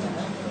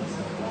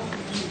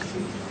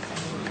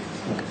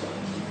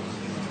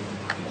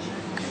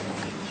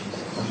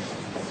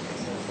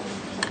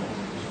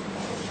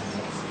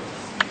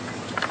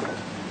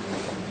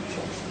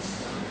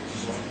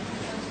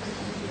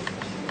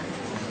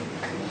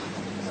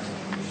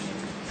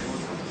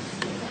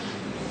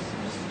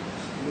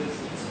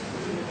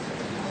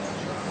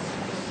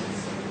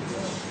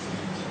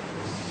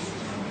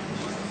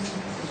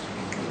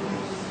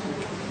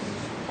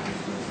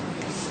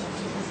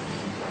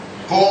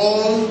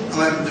 Paul,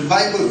 the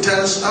Bible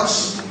tells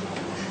us,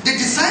 the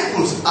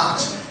disciples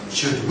asked,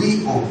 should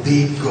we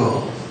obey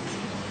God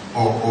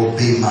or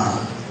obey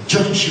man?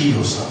 Judge you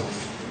yourself.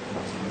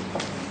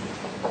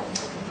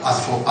 As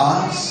for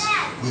us,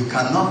 we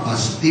cannot but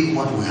speak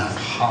what we have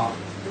heard.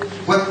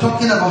 We're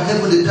talking about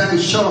heaven, the time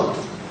is short.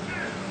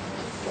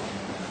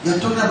 You're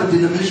talking about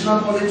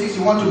denominational politics,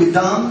 you want to be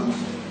done?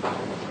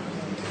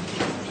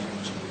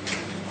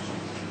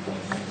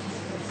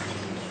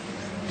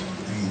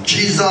 In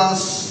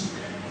Jesus'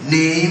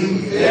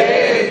 name,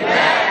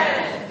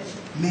 amen.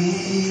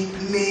 Make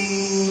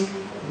me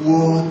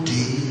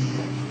worthy.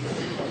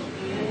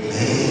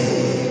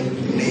 Make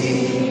me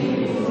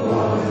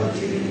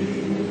worthy.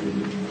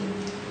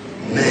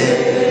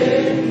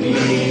 Make me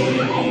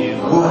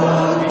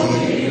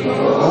worthy.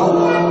 Oh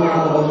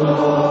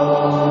Lord.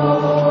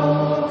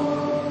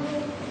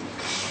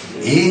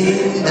 In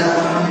the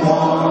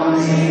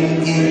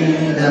morning, in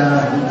the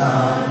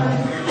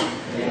night,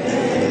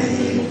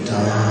 anytime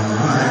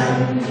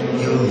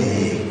you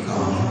may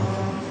come,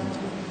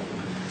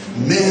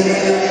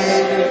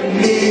 make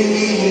me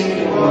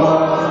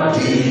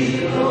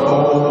worthy, oh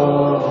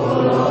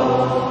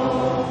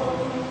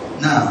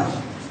Lord. Now,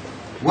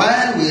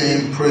 while we are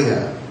in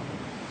prayer,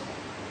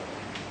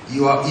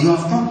 you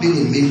have not been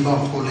a member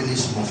of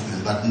Holiness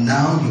Movement, but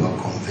now you are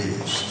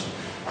convinced.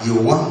 You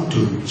want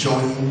to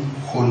join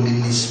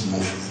Holiness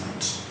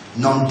Movement,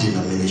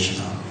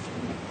 non-denominational.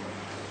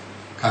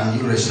 Can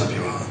you raise up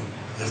your hand?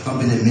 You have not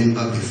been a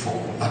member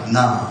before, but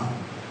now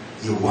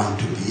you want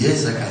to be.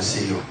 Yes, I can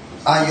see you.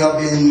 And you have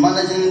been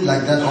managing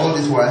like that all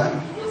this while?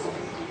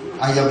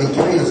 And you have been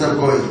keeping yourself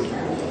going?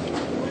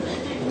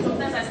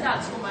 Sometimes I stay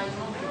at home, I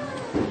know.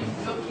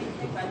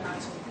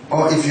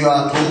 Or if you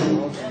are at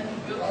home,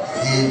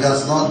 he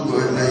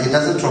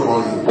doesn't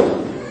trouble you.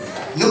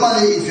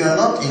 Normally, if you are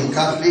not in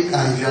Catholic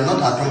and if you are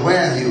not at home, where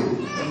are you?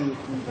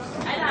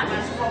 I don't have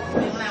my work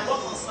when I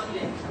work on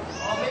Sunday,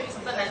 or maybe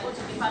sometimes I go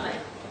to deeper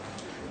life.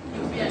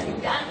 You'll be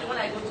angry when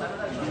I go to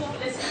another church.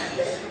 Listen.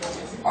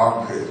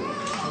 Okay.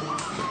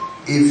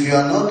 If you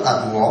are not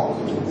at work,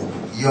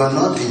 you are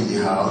not in the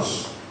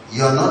house,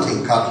 you are not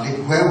in Catholic,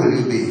 where will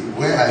you be?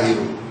 Where are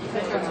you?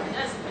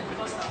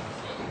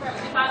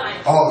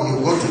 Oh, you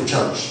go to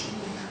church.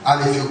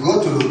 And if you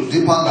go to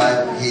deeper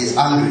life, he is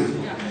angry.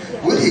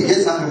 When he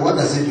gets angry, what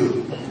does he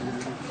do?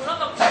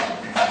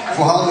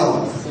 For how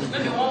long?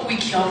 Maybe 1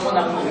 week after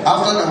that.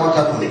 After that, what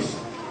happens?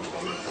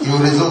 You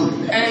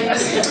resume.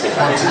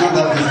 Continue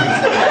that business.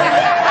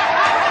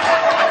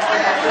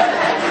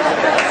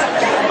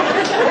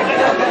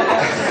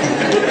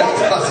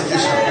 That's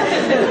persecution.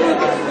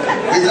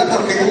 Is that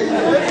okay?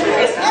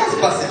 That's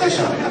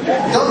persecution.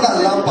 Don't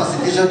allow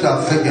persecution to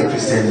affect your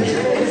Christianity.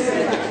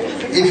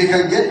 If you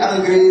can get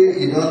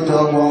angry, you don't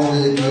talk one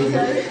way,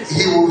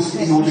 he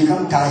will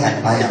become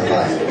tired by and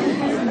by.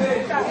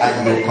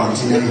 And you will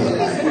continue your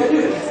life.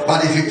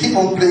 But if you keep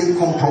on playing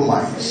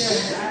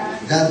compromise,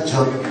 that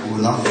job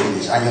will not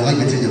finish. And you're not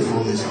getting the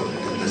fullness of the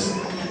blessing.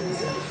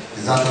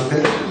 Is that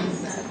okay?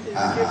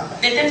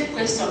 The third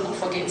question, don't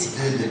forget.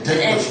 The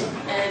third question.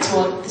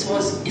 It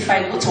was if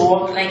I go to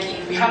work, like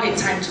we have a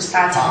time to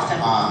start after.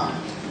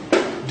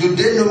 Do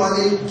they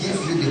normally give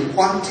you the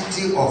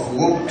quantity of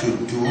work to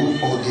do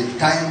or the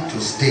time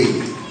to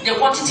stay? The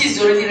quantity is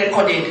already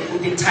recorded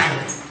with the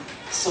time.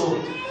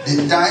 So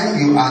the time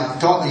you are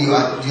taught you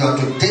are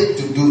to take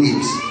to do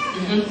it,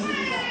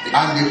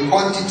 and the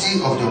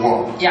quantity of the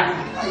work. Yeah.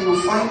 And you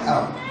find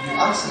out. You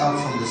ask out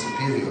from the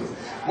superior.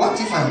 What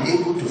if I'm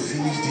able to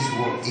finish this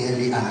work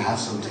early and have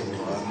something to do?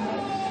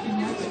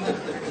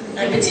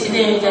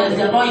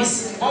 The law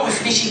is when we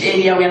finish it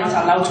earlier, we are not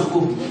allowed to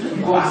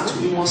go out.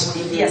 We must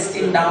be there,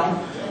 staying down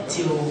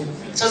till.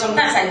 So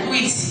sometimes I do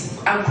it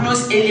and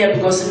close earlier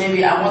because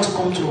maybe I want to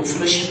come to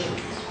fellowship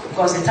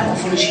because the time of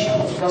fellowship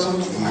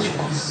doesn't do much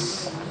fun.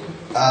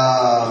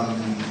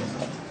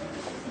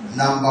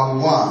 Number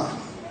one,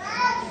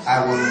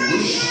 I will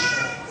wish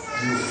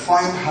you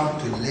find how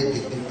to let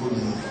the people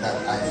know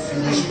that I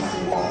finished my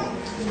work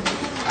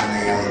and I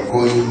am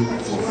going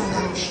for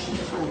fellowship.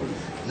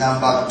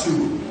 Number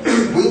two,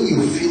 when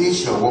you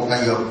finish your work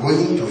and you're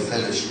going to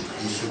fellowship,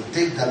 you should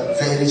take that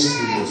very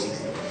seriously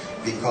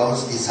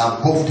because it's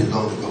above the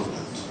law of the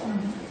government.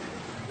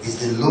 It's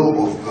the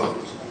law of God,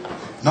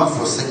 not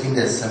forsaking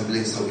the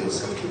assemblies of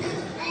yourself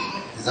together.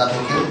 Is that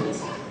okay?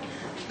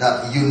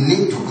 That you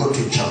need to go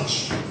to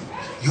church.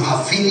 You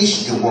have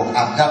finished the work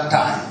at that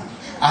time.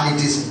 And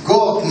it is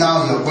God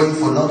now you're going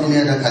for, not any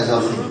other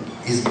casualty.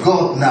 It's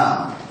God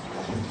now.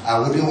 I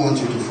wouldn't want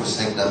you to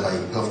forsake that by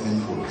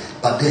government rule.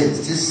 But then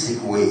still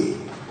seek way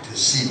to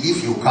see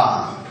if you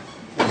can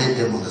let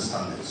them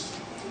understand this.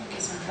 Okay,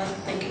 sir.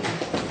 Thank you.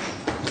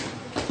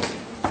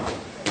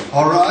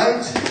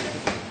 Alright.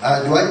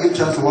 Do I give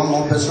chance to one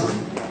more person?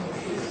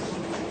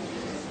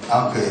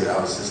 Okay,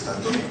 our sister.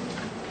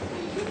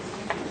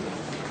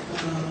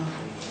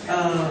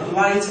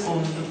 Light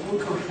on the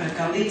book of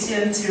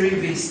Galatians 3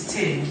 verse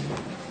 10.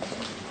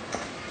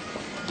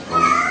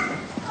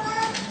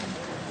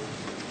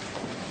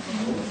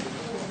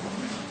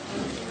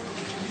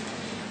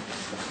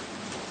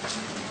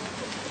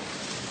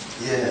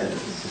 Yes.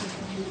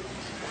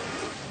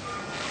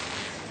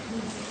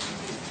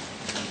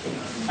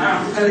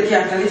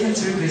 Galatians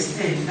 3 verse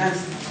 10.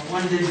 That's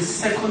one. The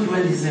second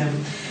one is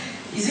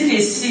it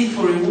a sin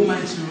for a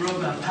woman to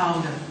rub a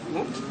powder?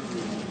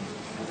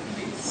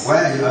 Why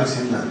are you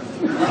asking that?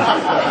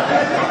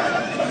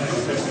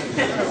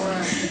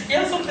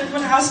 Yeah, sometimes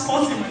when I have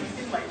spots in my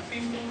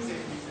pimples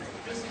and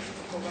just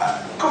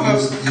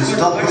You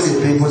stop when the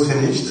pimples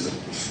finished?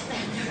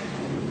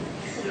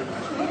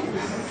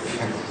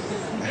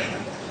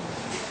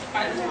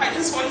 I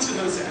just want to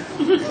know, sir.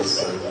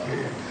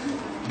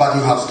 But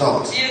you have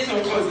stopped. Yes,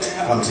 of course I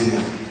have.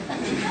 Continue.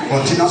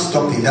 Continue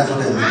stopping, that's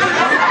what I mean.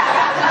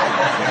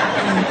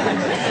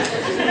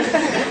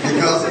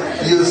 Because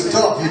you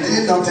stopped, you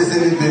didn't notice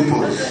any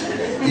pimples.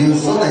 You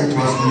saw that it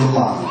was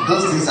normal.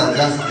 Those things are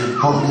just the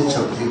bondage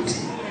of beauty.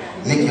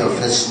 Make your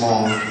face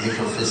small, make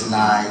your face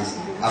nice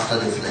after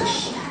the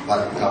flesh.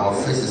 But our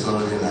face is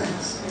already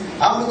nice.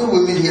 How many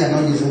women here are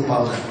not using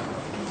powder?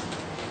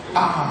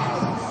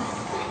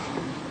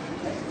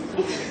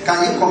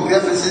 Can you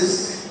compare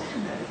faces?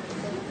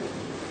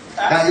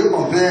 Can you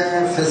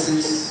compare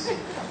faces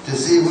to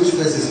see which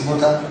face is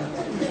smoother?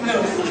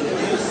 No.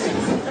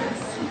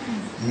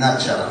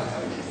 Natural.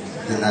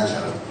 The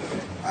natural.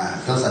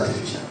 Those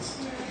artificials.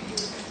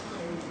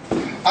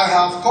 I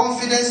have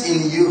confidence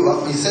in you.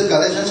 You said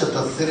Galatians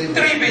chapter 3.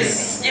 3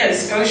 verse.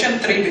 Yes,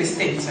 Galatians 3 verse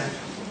 10, sir.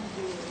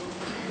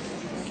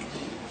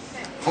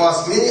 For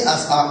as many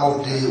as are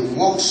of the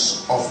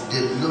works of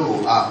the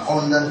law are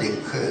under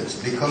the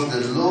curse, because the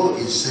law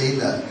is saying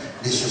that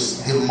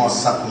they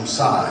must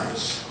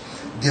circumcise,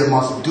 they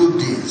must do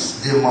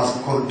this, they must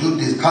do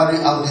this, carry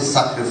out this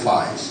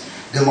sacrifice,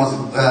 they must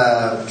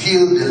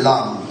kill the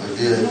lamb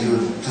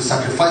to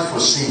sacrifice for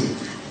sin.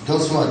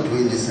 Those who are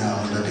doing this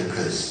are under the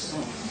curse,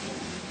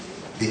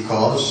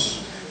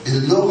 because the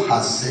law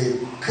has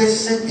said,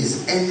 cursed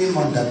is any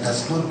man that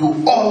does not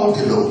do all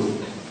the law.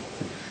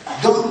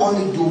 Don't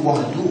only do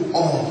one, do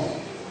all.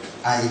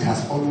 And it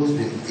has always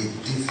been a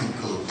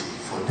difficulty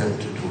for them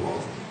to do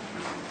all.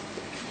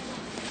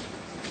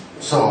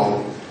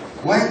 So,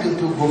 why don't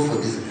you go for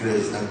this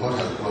grace that God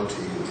has brought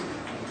to you?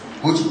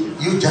 Which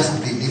you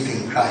just believe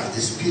in Christ.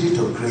 The Spirit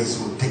of grace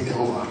will take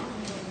over.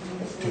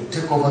 To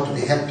take over to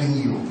be helping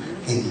you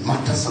in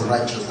matters of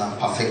righteousness and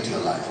perfect your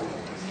life.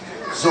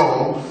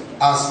 So,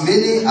 as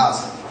many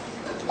as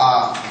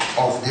are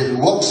of the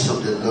works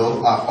of the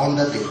law are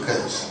under the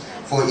curse.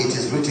 For it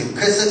is written,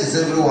 cursed is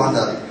everyone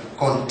that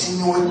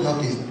continueth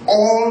not in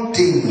all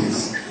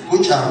things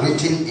which are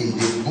written in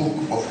the book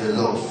of the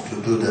law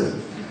to do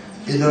them.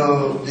 You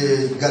know,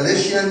 the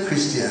Galatian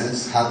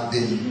Christians have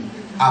been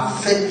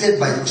affected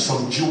by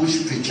some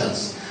Jewish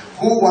preachers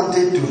who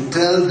wanted to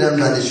tell them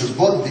that they should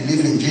both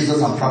believe in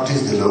Jesus and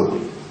practice the law.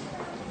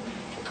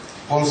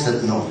 Paul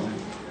said no.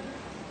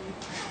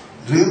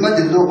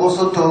 Remember, the law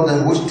also told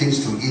them which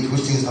things to eat,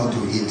 which things not to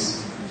eat.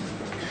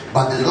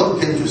 But the Lord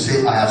came to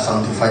say, I have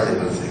sanctified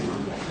everything.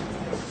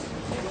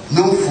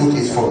 No food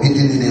is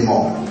forbidden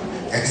anymore,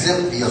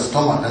 except your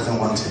stomach doesn't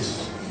want it.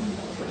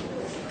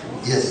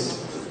 Yes.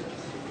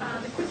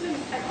 The question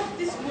is, I hope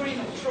this wearing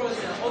of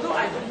trousers, although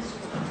I don't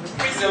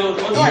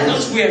I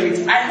don't wear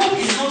it, I hope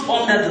it's not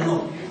under the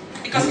law.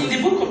 Because in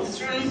the book of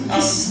Deuteronomy,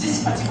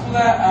 this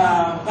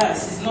particular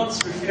verse is not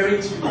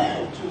referring to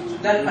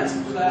that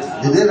particular...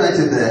 Did they write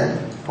it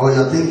there? Or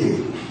you're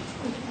thinking?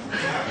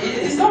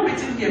 It's not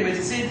written here, but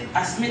it said,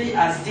 as many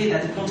as they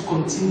that did not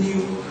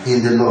continue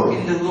in the law.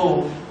 In the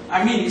law.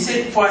 I mean, you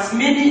said, for as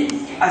many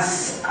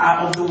as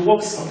are of the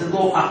works of the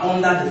law are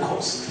under the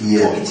cost.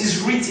 Yeah. So it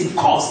is written,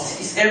 cost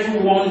is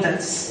everyone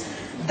that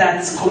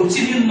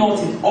continue not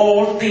in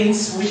all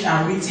things which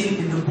are written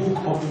in the book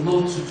of the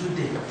law to do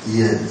them.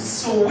 Yes.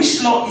 So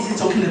which law is it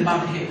talking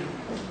about here?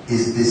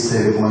 Is this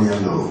ceremonial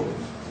law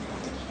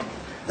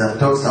that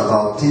talks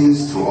about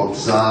things to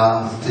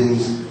observe,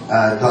 things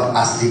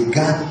as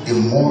regard the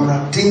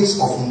moral, things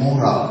of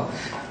moral.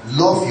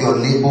 Love your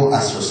neighbor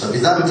as yourself.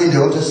 Is that written in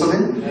the Old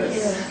Testament?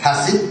 Yes.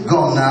 Has it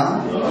gone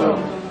now? No.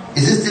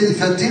 Is it still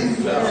effective?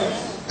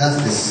 Yes.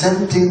 That's the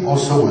same thing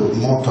also with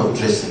mortal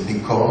dressing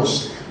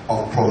because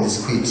of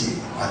promiscuity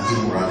and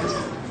immorality.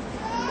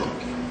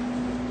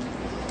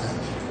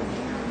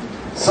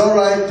 It's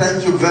alright,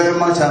 thank you very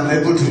much. I'm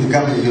able to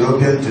become a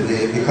European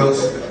today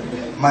because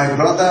my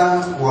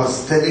brother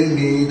was telling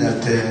me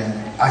that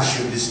I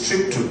should be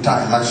strict to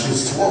time. I should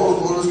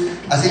swallow.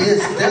 I said,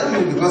 yes, tell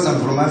me because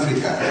I'm from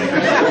Africa.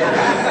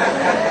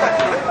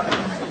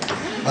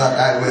 But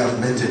I will have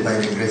met it by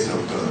the grace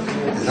of God.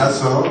 Is that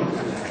so?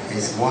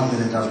 It's 1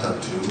 minute after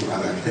 2,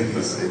 and I think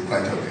it's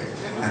quite okay.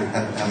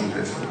 I'm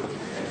grateful.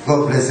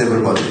 God bless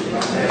everybody.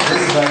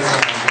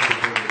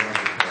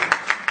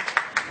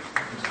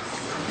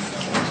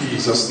 In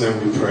Jesus' name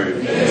we pray.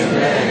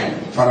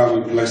 Amen. Father,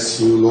 we bless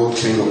you, Lord,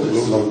 King of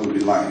glory, Lord, will be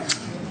life.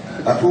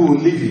 That we will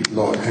live it,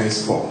 Lord,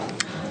 henceforth,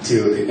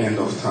 till the end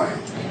of time.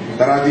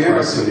 That at the end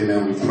of the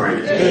name we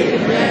pray.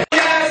 Amen.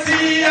 Yes,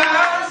 he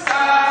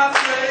answers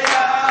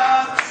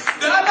prayer.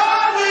 The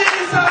Lord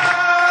will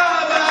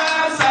serve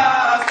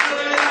answers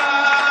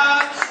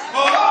prayer.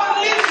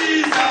 Only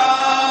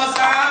Jesus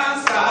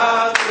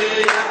answers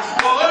prayer.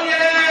 Oh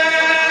yes,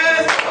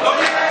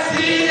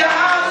 he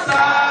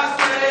answers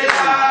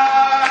prayer.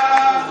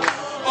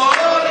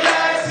 Oh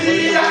yes,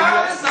 he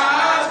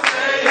answers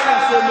prayer.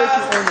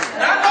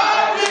 The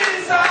Lord will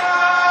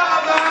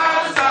serve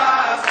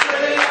answers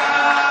prayer.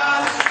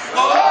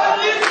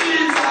 Only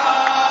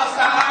Jesus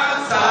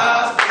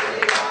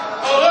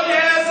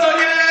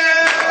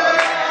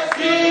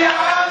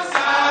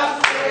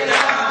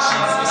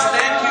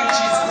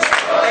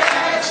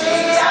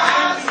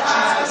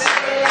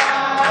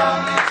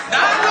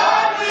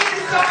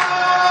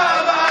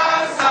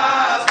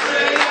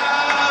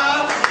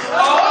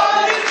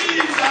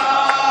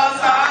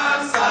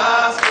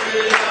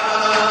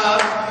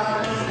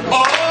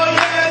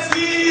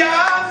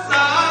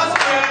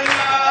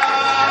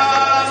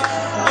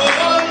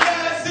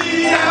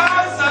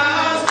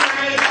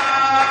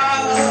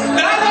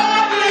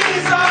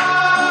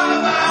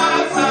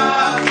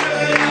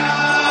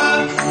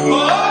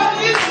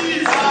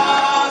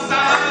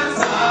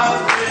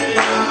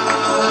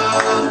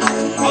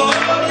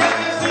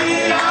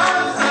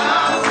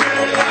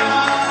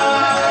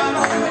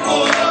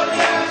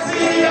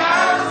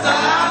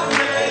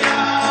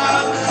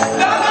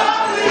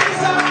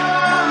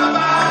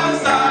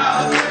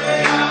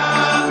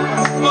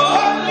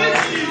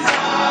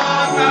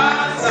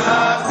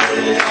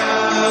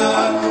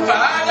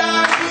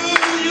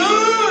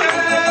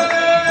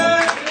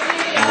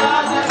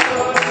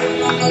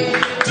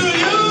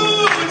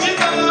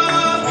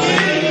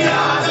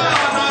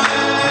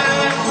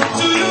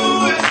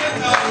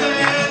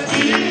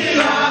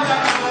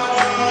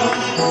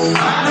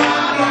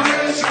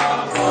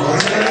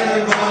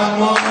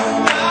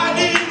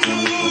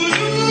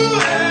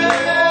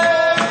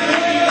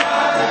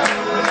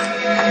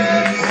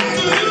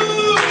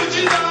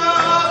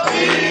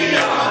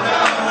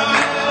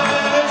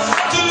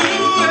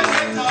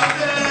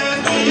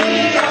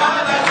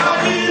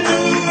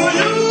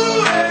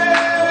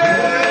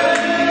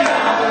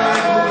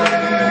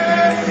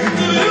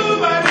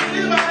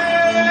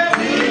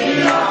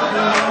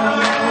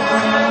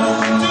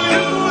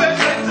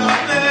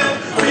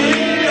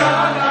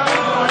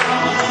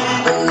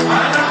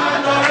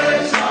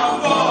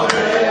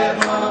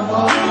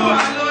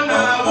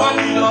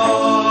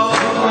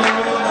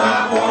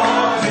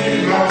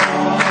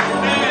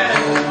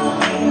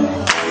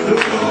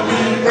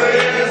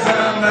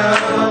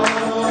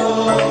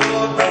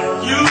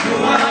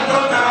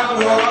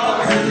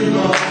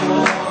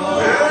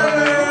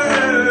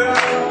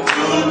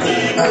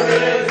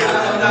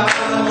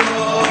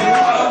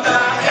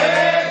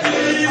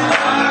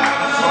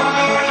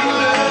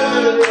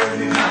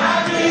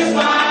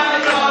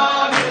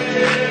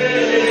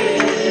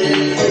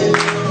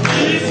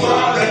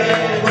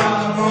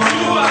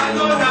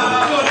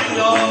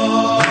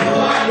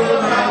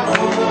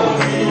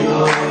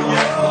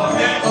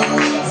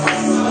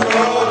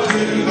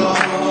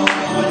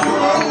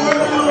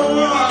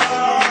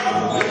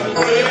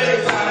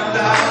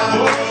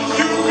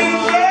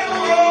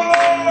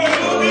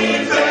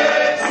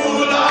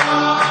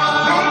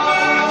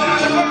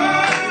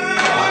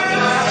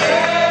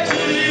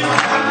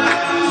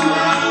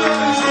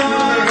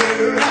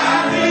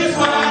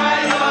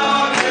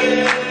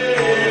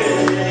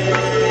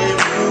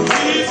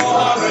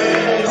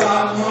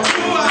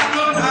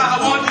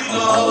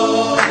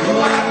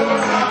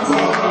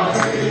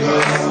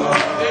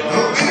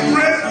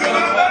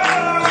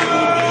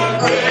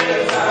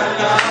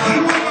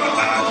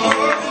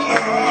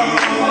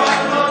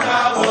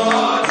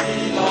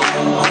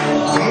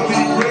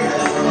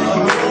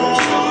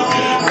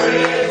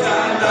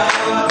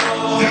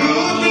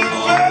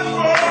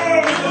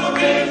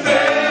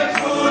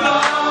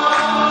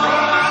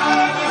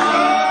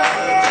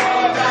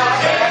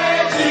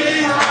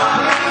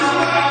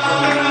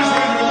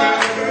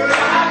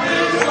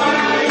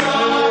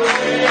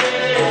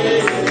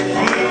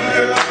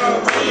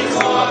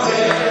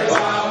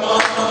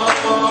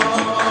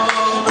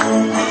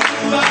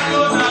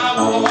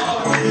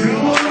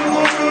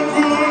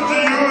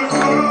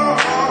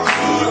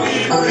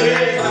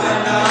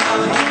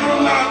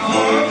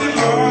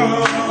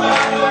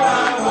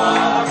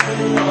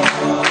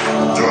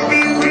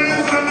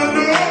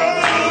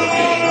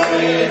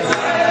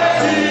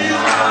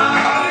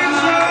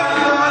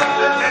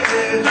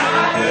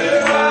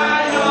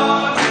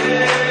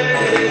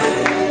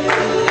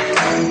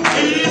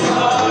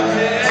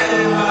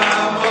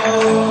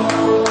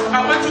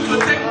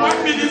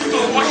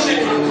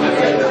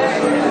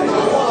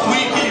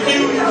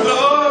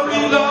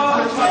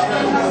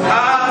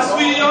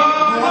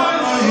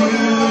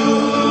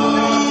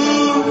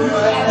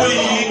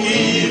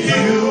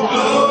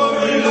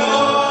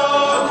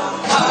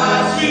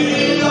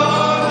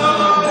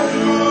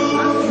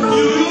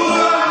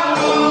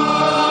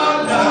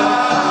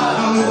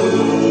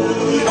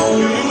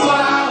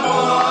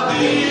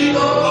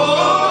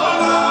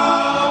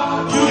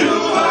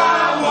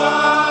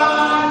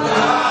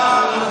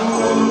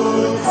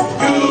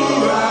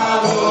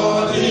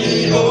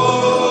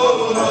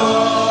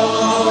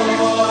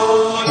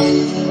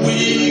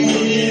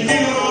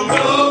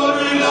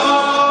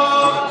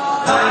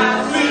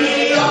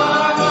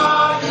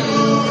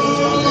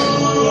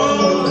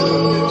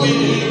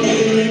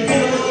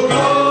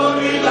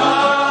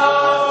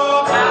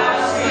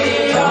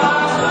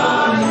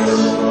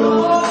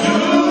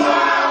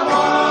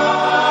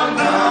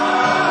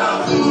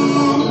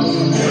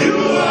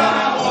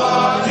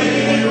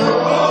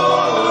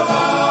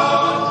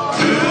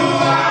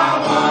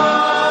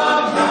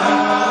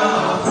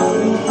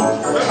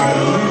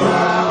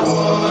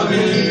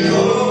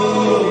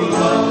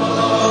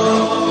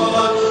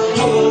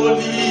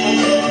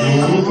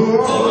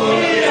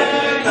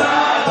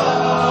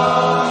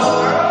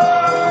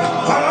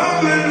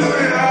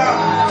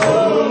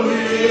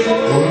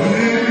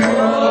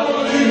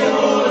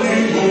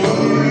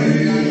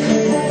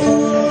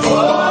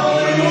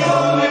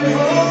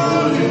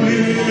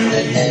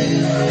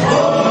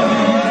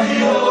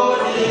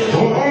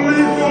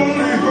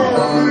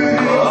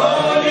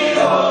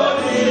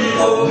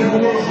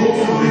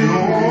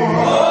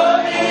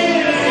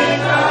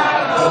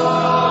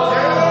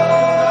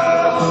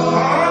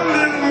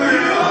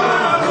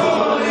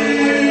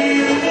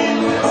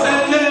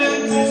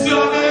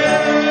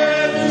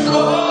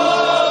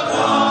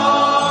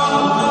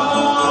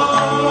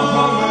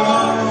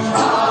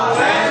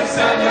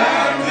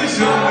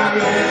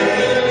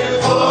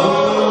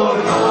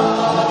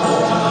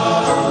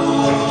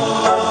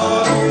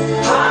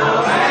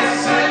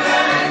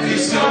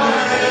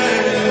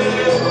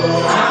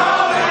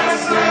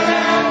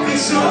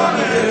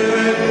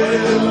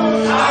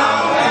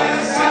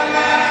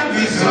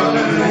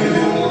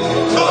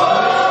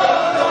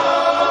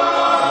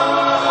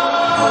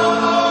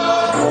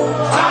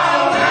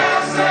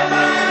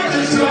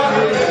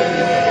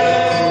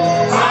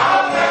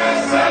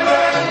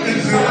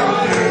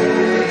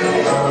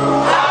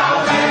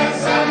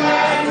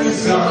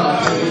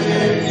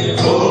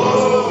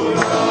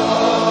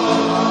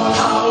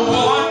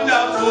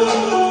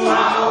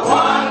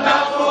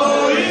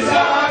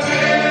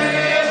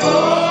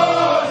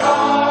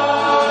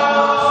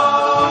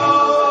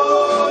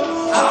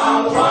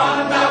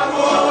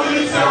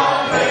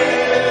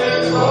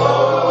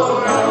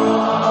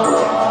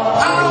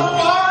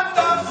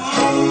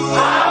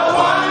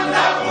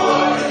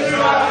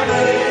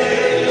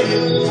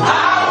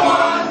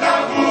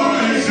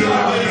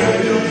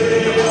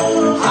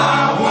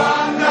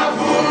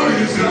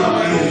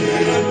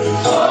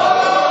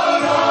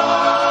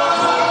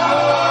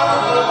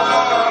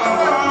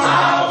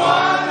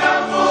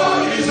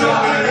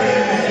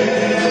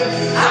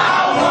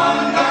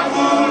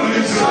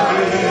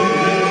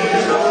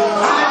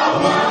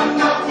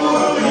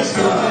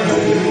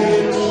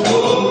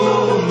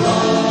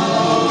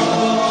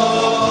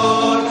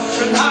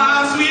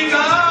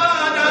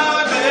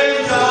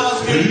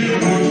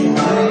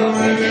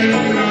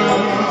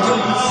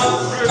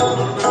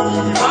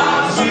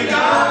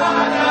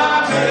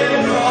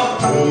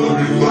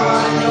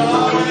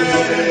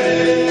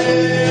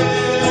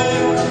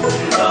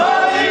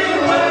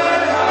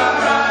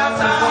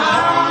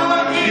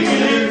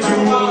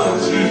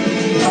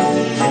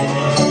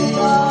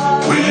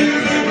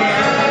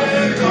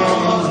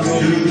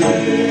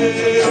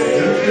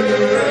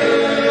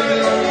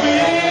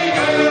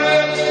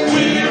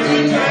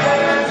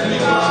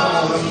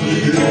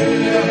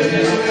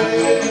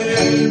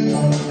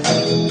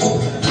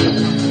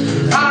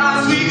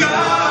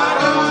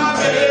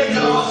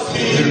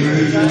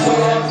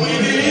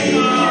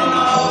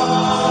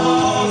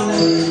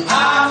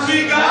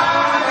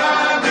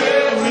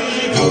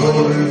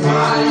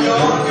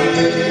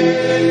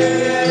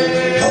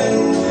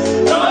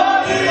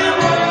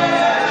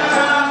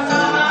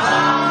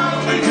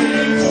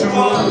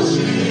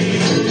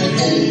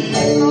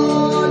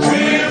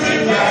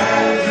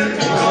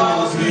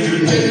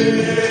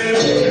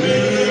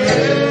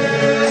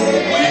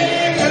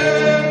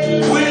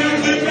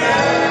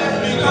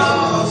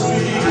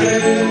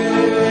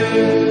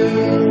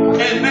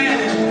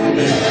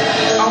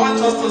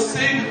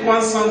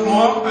One song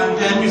more, and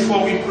then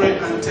before we pray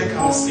and take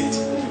our seat.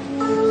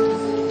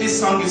 This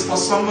song is for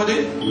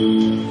somebody.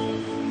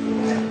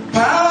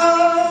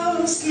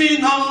 Pass me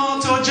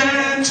not, O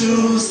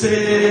gentle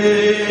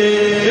Savior.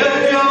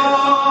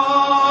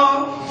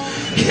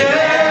 Hear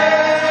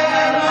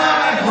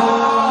my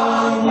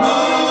humble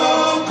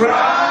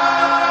cry.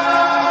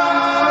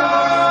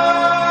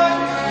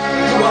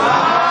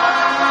 While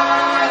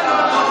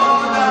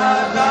on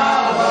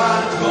thou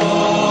art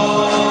calling,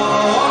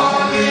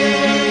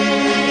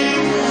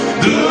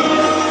 do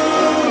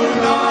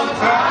not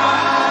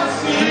pass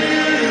me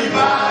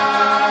by.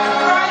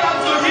 Cry out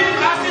to him,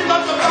 ask him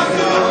not to pass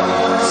you.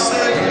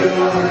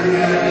 Savior,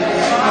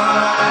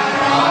 my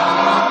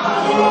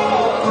humble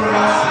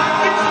cry.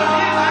 Sing it to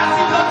him, ask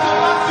him not to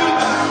pass you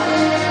by.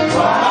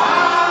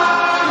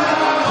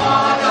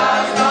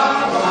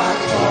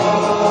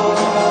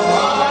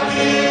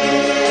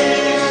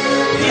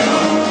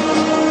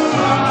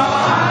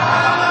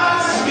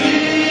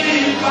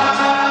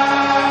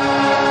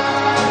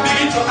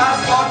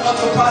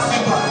 To pass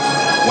you by.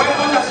 When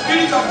on the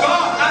Spirit of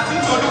God, ask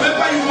him to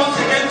remember you once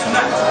again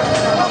tonight.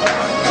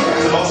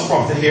 The last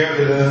prophet here,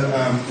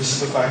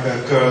 this looks like a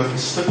girl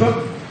slipper.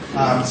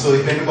 So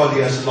if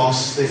anybody has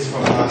lost this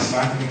from last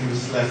night, I think it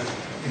was left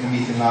in the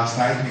meeting last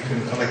night, we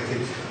couldn't collect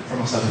it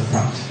from us at the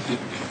front.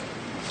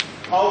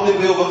 How did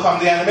we overcome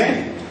the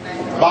enemy?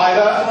 By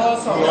the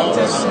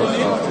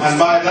and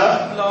by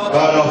the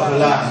blood of the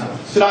Lamb.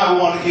 Tonight we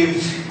want to give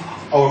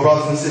our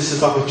brothers and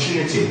sisters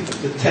opportunity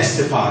to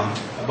testify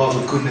about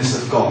the goodness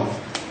of God.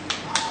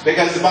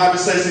 Because the Bible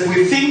says if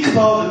we think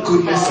about the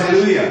goodness,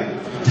 hallelujah,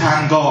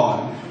 thank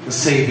God for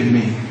saving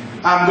me.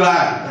 I'm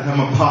glad that I'm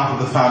a part of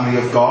the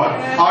family of God.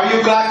 Are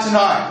you glad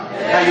tonight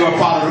that you are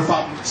part of the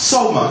family?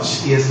 So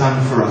much He has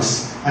done for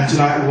us. And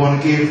tonight we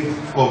want to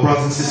give our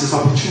brothers and sisters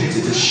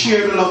opportunity to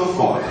share the love of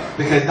God,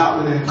 because that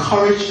will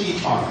encourage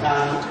each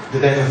other to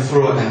then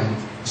throw them.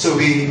 So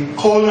we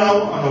call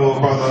now on our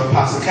brother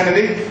Pastor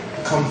Kennedy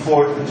to come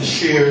forward and to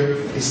share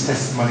his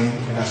testimony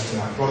with us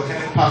tonight. Brother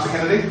Kennedy, Pastor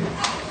Kennedy.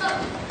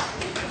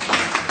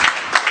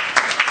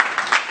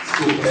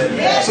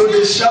 So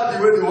they shout the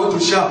way they want to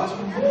shout.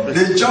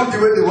 They jump the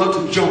way they want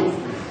to jump.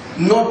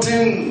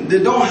 Nothing, they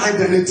don't hide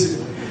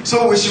anything.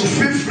 So we should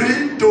feel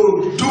free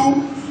to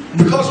do,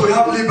 because we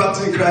have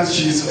liberty in Christ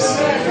Jesus.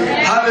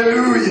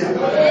 Hallelujah.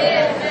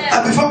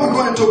 And before we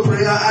go into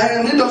prayer,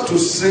 I need us to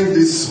sing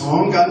this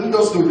song. I need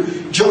us to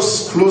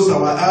just close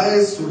our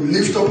eyes, to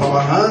lift up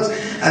our hands,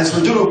 as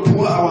we're going to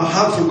pour our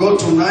heart to God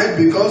tonight,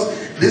 because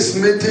this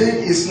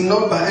meeting is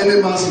not by any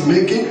man's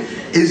making,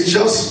 it's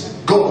just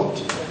God.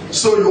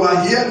 So you are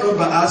here not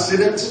by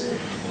accident.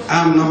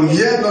 I'm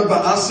here not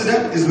by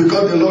accident. It's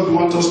because the Lord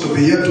wants us to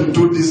be here to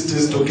do these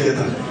things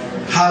together.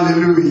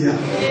 Hallelujah.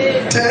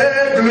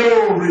 Take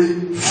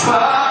glory,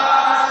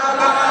 Father.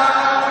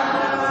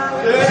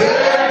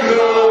 Take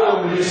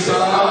glory,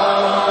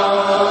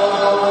 Son.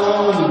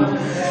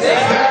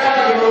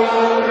 Take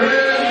glory,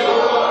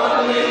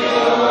 Holy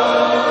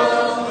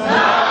Ghost,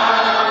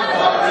 now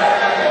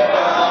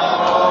forever.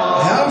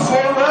 And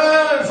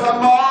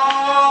forevermore.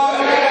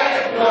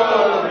 Take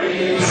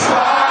glory,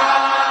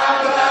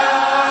 Father.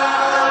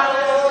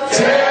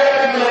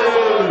 Take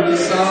glory,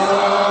 Son.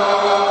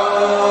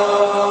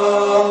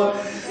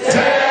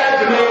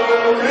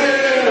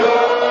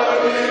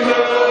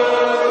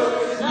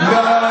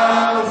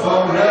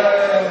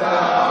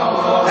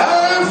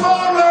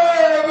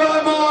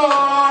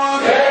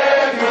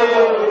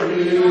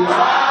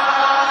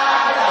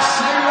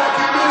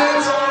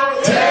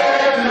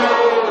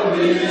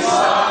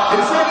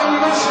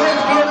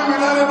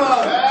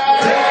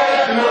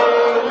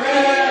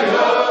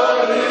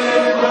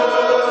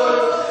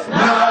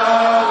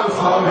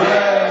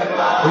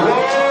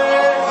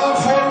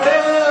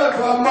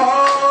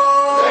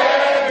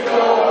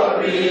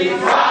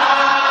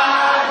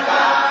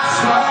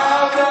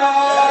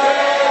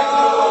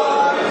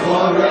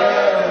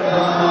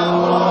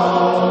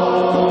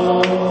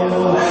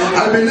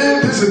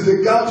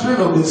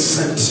 Of the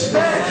saints,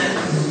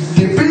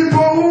 the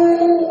people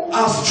who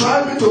are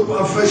striving to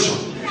perfection,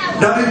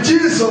 that if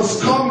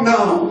Jesus come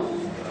now,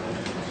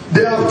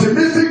 they are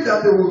optimistic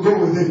that they will go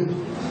with him.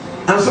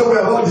 And so we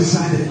have all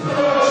decided,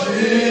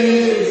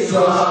 Jesus,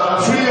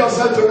 free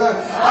yourself tonight.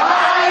 I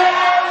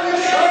am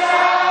decided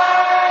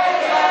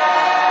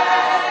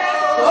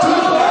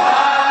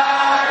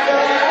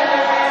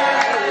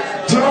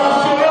to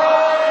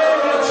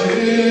follow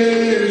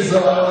Jesus.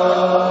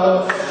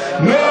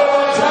 No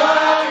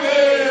time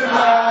in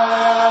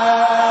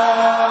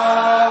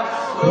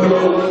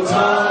no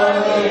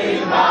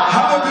time.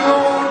 Have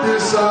you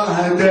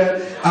decided?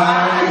 I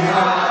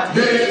have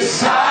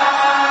decided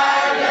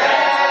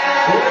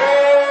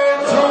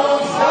to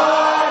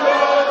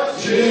follow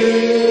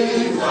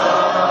Jesus.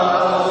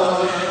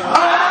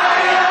 I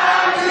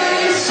have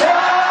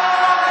decided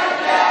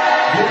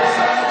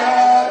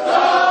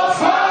to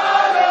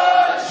follow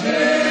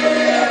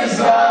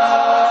Jesus.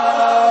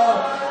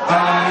 I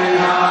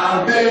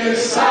have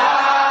decided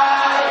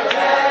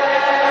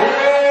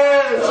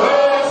to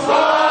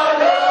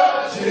follow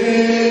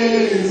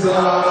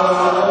Jesus.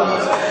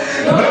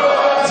 No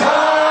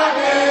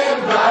turning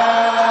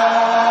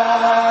back.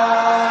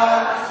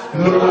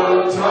 No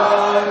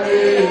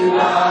turning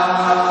back.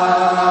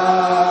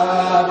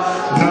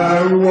 The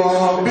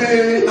wall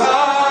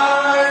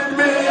behind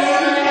me,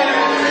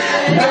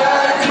 the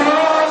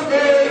cross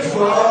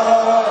before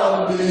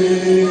me.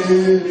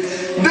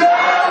 The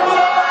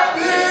wall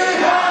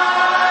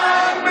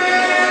behind me,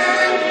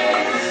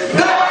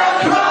 the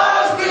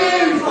cross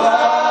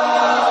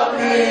before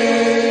me.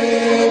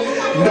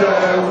 The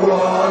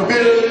wall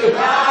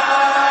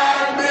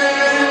behind me,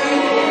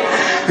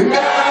 the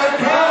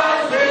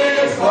cross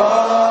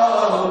before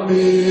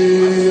me.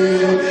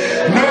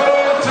 No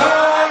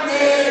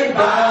turning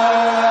back,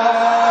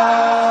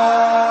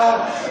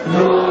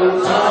 no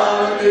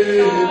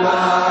turning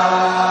back.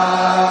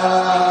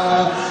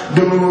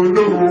 Don't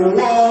no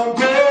one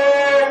go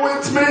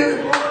with me,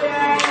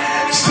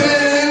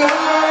 still I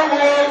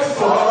will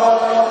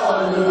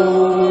follow.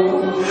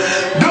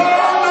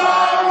 Don't no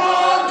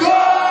one go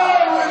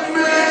with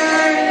me,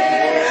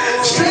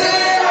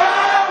 still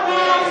I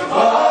will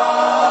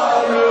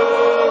follow.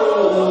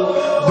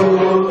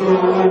 Don't no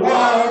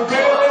one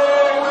go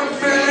with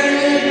me,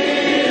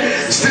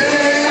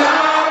 still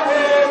I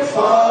will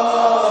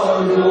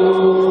follow.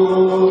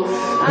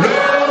 No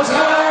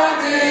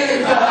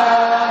turning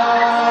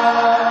back,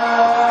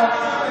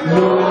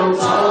 no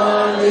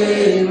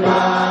turning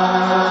back.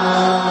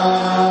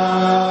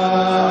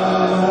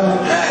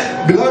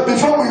 Beloved,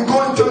 before we go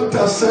into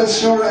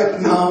intercession right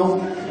now,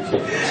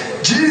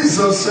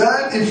 Jesus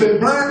said, if a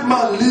blind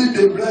man lead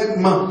a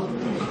blind man,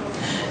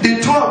 the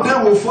two of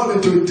them will fall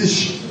into a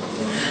ditch.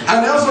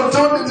 And he also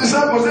told the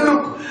disciples, say,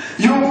 look,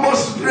 you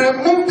must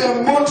remove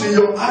the mote in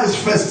your eyes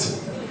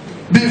first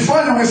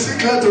before you will see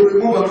clear to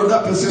remove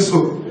another person's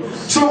own.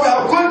 So we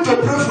are going to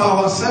pray for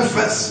ourselves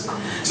first,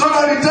 so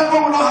that the devil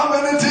will not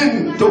have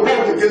anything to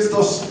hold against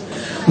us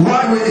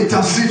while we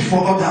intercede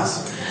for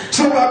others.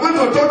 So we are going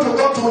to talk to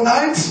God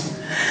tonight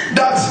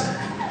that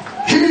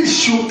He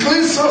should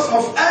cleanse us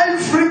of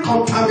every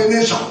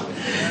contamination.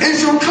 He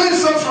should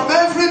cleanse us from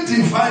every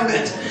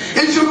defilement.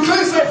 He should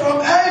cleanse us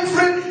from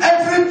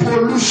every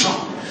pollution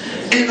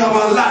in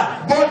our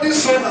life, body,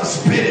 soul, and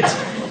spirit.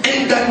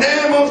 In the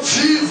name of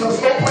Jesus,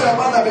 open your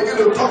mouth and begin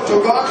to talk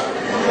to God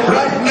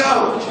right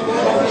now.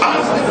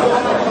 Ask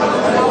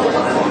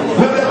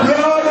with the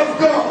blood of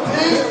God,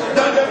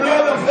 that the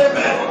blood of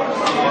Abel,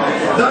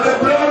 that the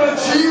blood of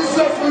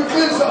Jesus will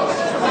cleanse us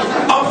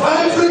of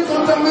every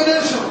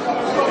contamination,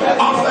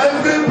 of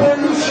every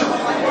pollution,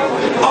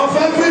 of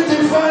every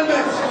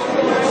defilement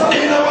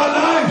in our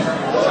life,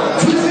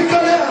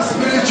 physically and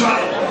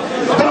spiritually,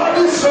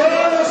 body, soul,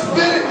 and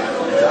spirit.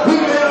 We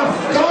may have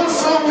gone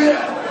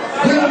somewhere.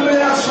 We may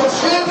have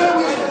associated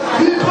with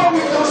people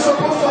we're not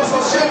supposed to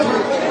associate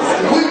with.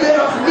 We may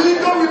have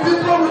mingled with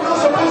people we're not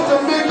supposed to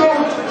mingle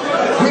with.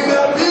 We may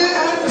have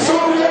been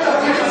somewhere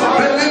that we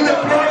believe the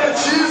blood of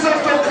Jesus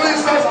to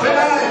cleanse us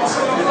tonight.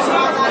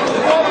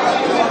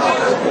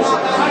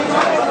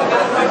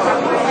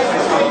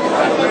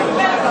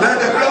 Let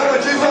the blood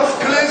of Jesus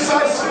cleanse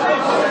us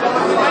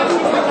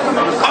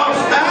of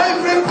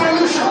every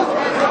pollution,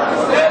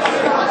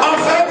 of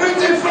every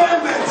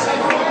defilement,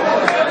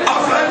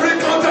 of every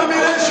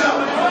contamination.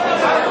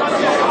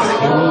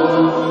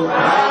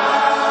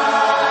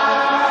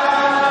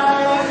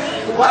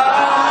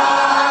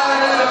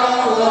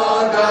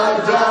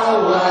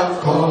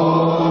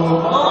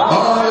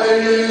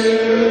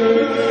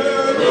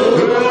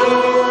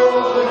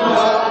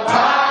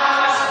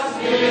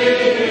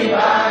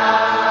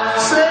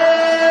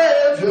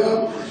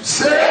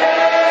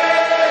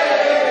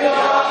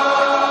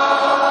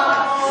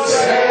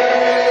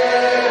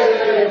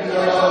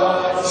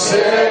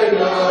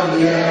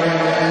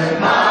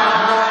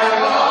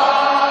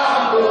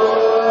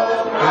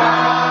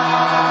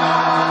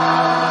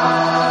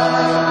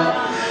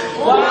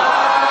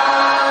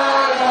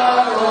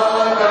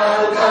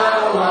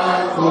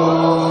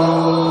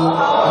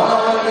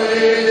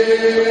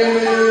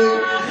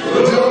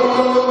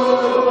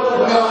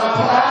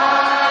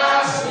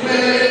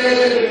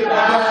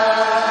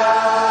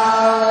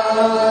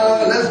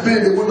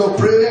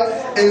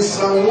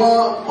 Psalm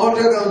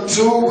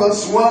 102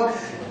 verse 1,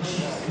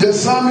 the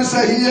psalmist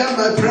said, hear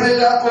my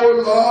prayer, O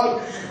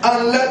Lord,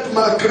 and let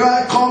my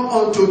cry come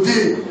unto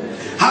thee.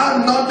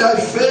 Hide not thy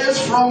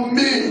face from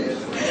me.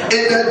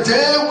 In the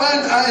day when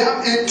I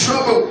am in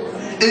trouble,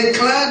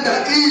 incline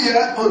thy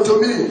ear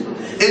unto me.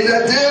 In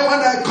the day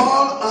when I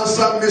call,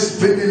 answer me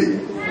speedily.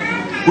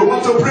 We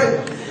want to pray.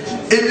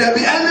 If there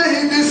be any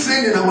hidden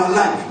sin in our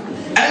life,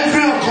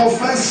 every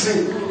unconfessed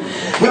sin,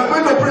 we are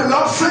going to pray,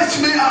 Lord, search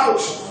me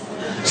out.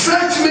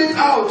 Search me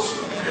out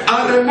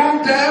and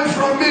remove them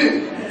from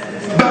me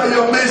by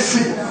your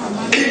mercy.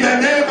 In the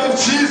name of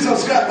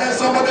Jesus Christ, let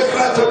somebody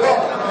cry to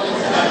God.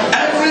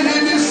 Every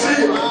hidden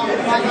sin,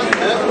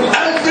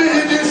 every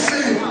hidden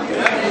sin,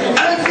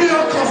 every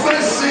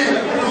unconfessed sin,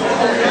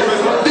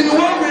 the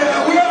one we are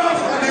aware of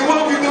and the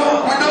one we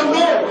don't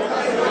know,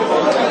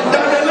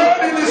 that the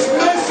Lord in His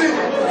mercy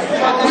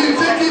will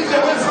take it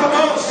away from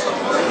us.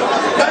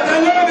 That the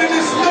Lord in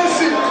His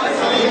mercy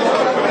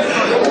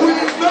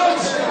will not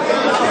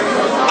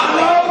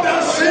allow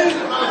that sin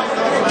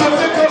to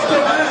take us to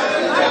hell.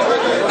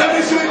 That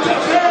is to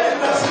interfere in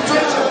that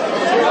situation.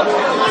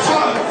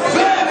 For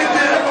then in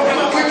the help of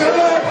God, we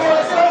cannot help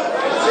ourselves.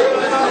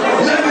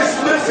 Let His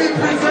mercy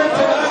prevail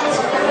tonight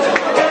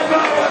over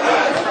our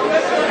life.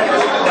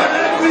 That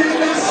every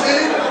hidden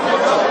sin,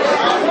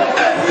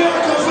 every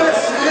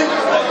unconfessed sin,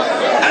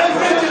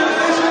 every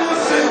generational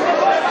sin,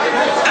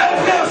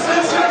 every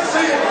ancestral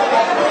sin,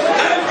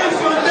 every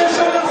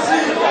foundational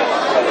sin,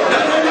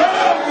 that the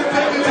Lord will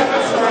take it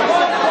away from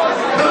us.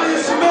 By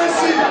His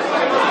mercy,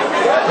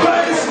 by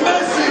His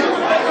mercy,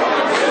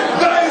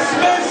 by His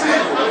mercy.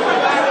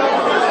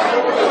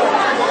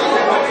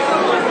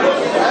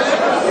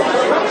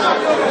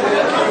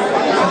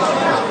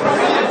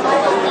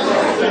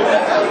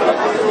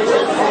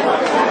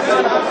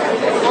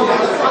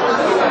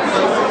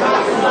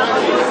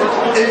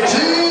 In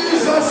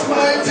Jesus'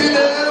 mighty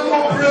name we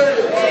pray.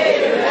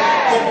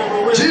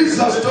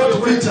 Jesus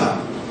told Peter,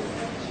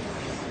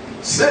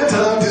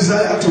 Satan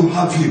desire to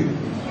have you,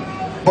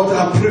 but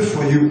I pray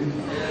for you.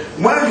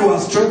 When you are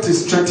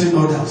strengthening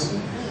others,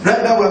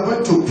 right now we are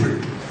going to pray.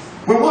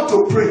 We want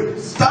to pray,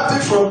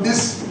 starting from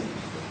this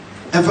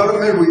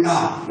environment we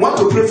are. We want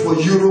to pray for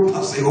Europe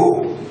as a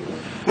whole.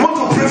 We want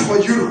to pray for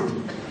Europe.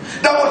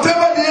 That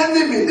whatever the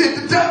enemy,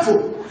 the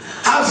devil,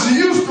 has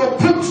used to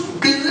put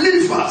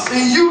believers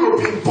in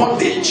Europe in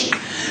bondage,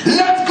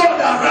 let God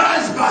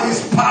arise by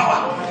His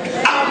power.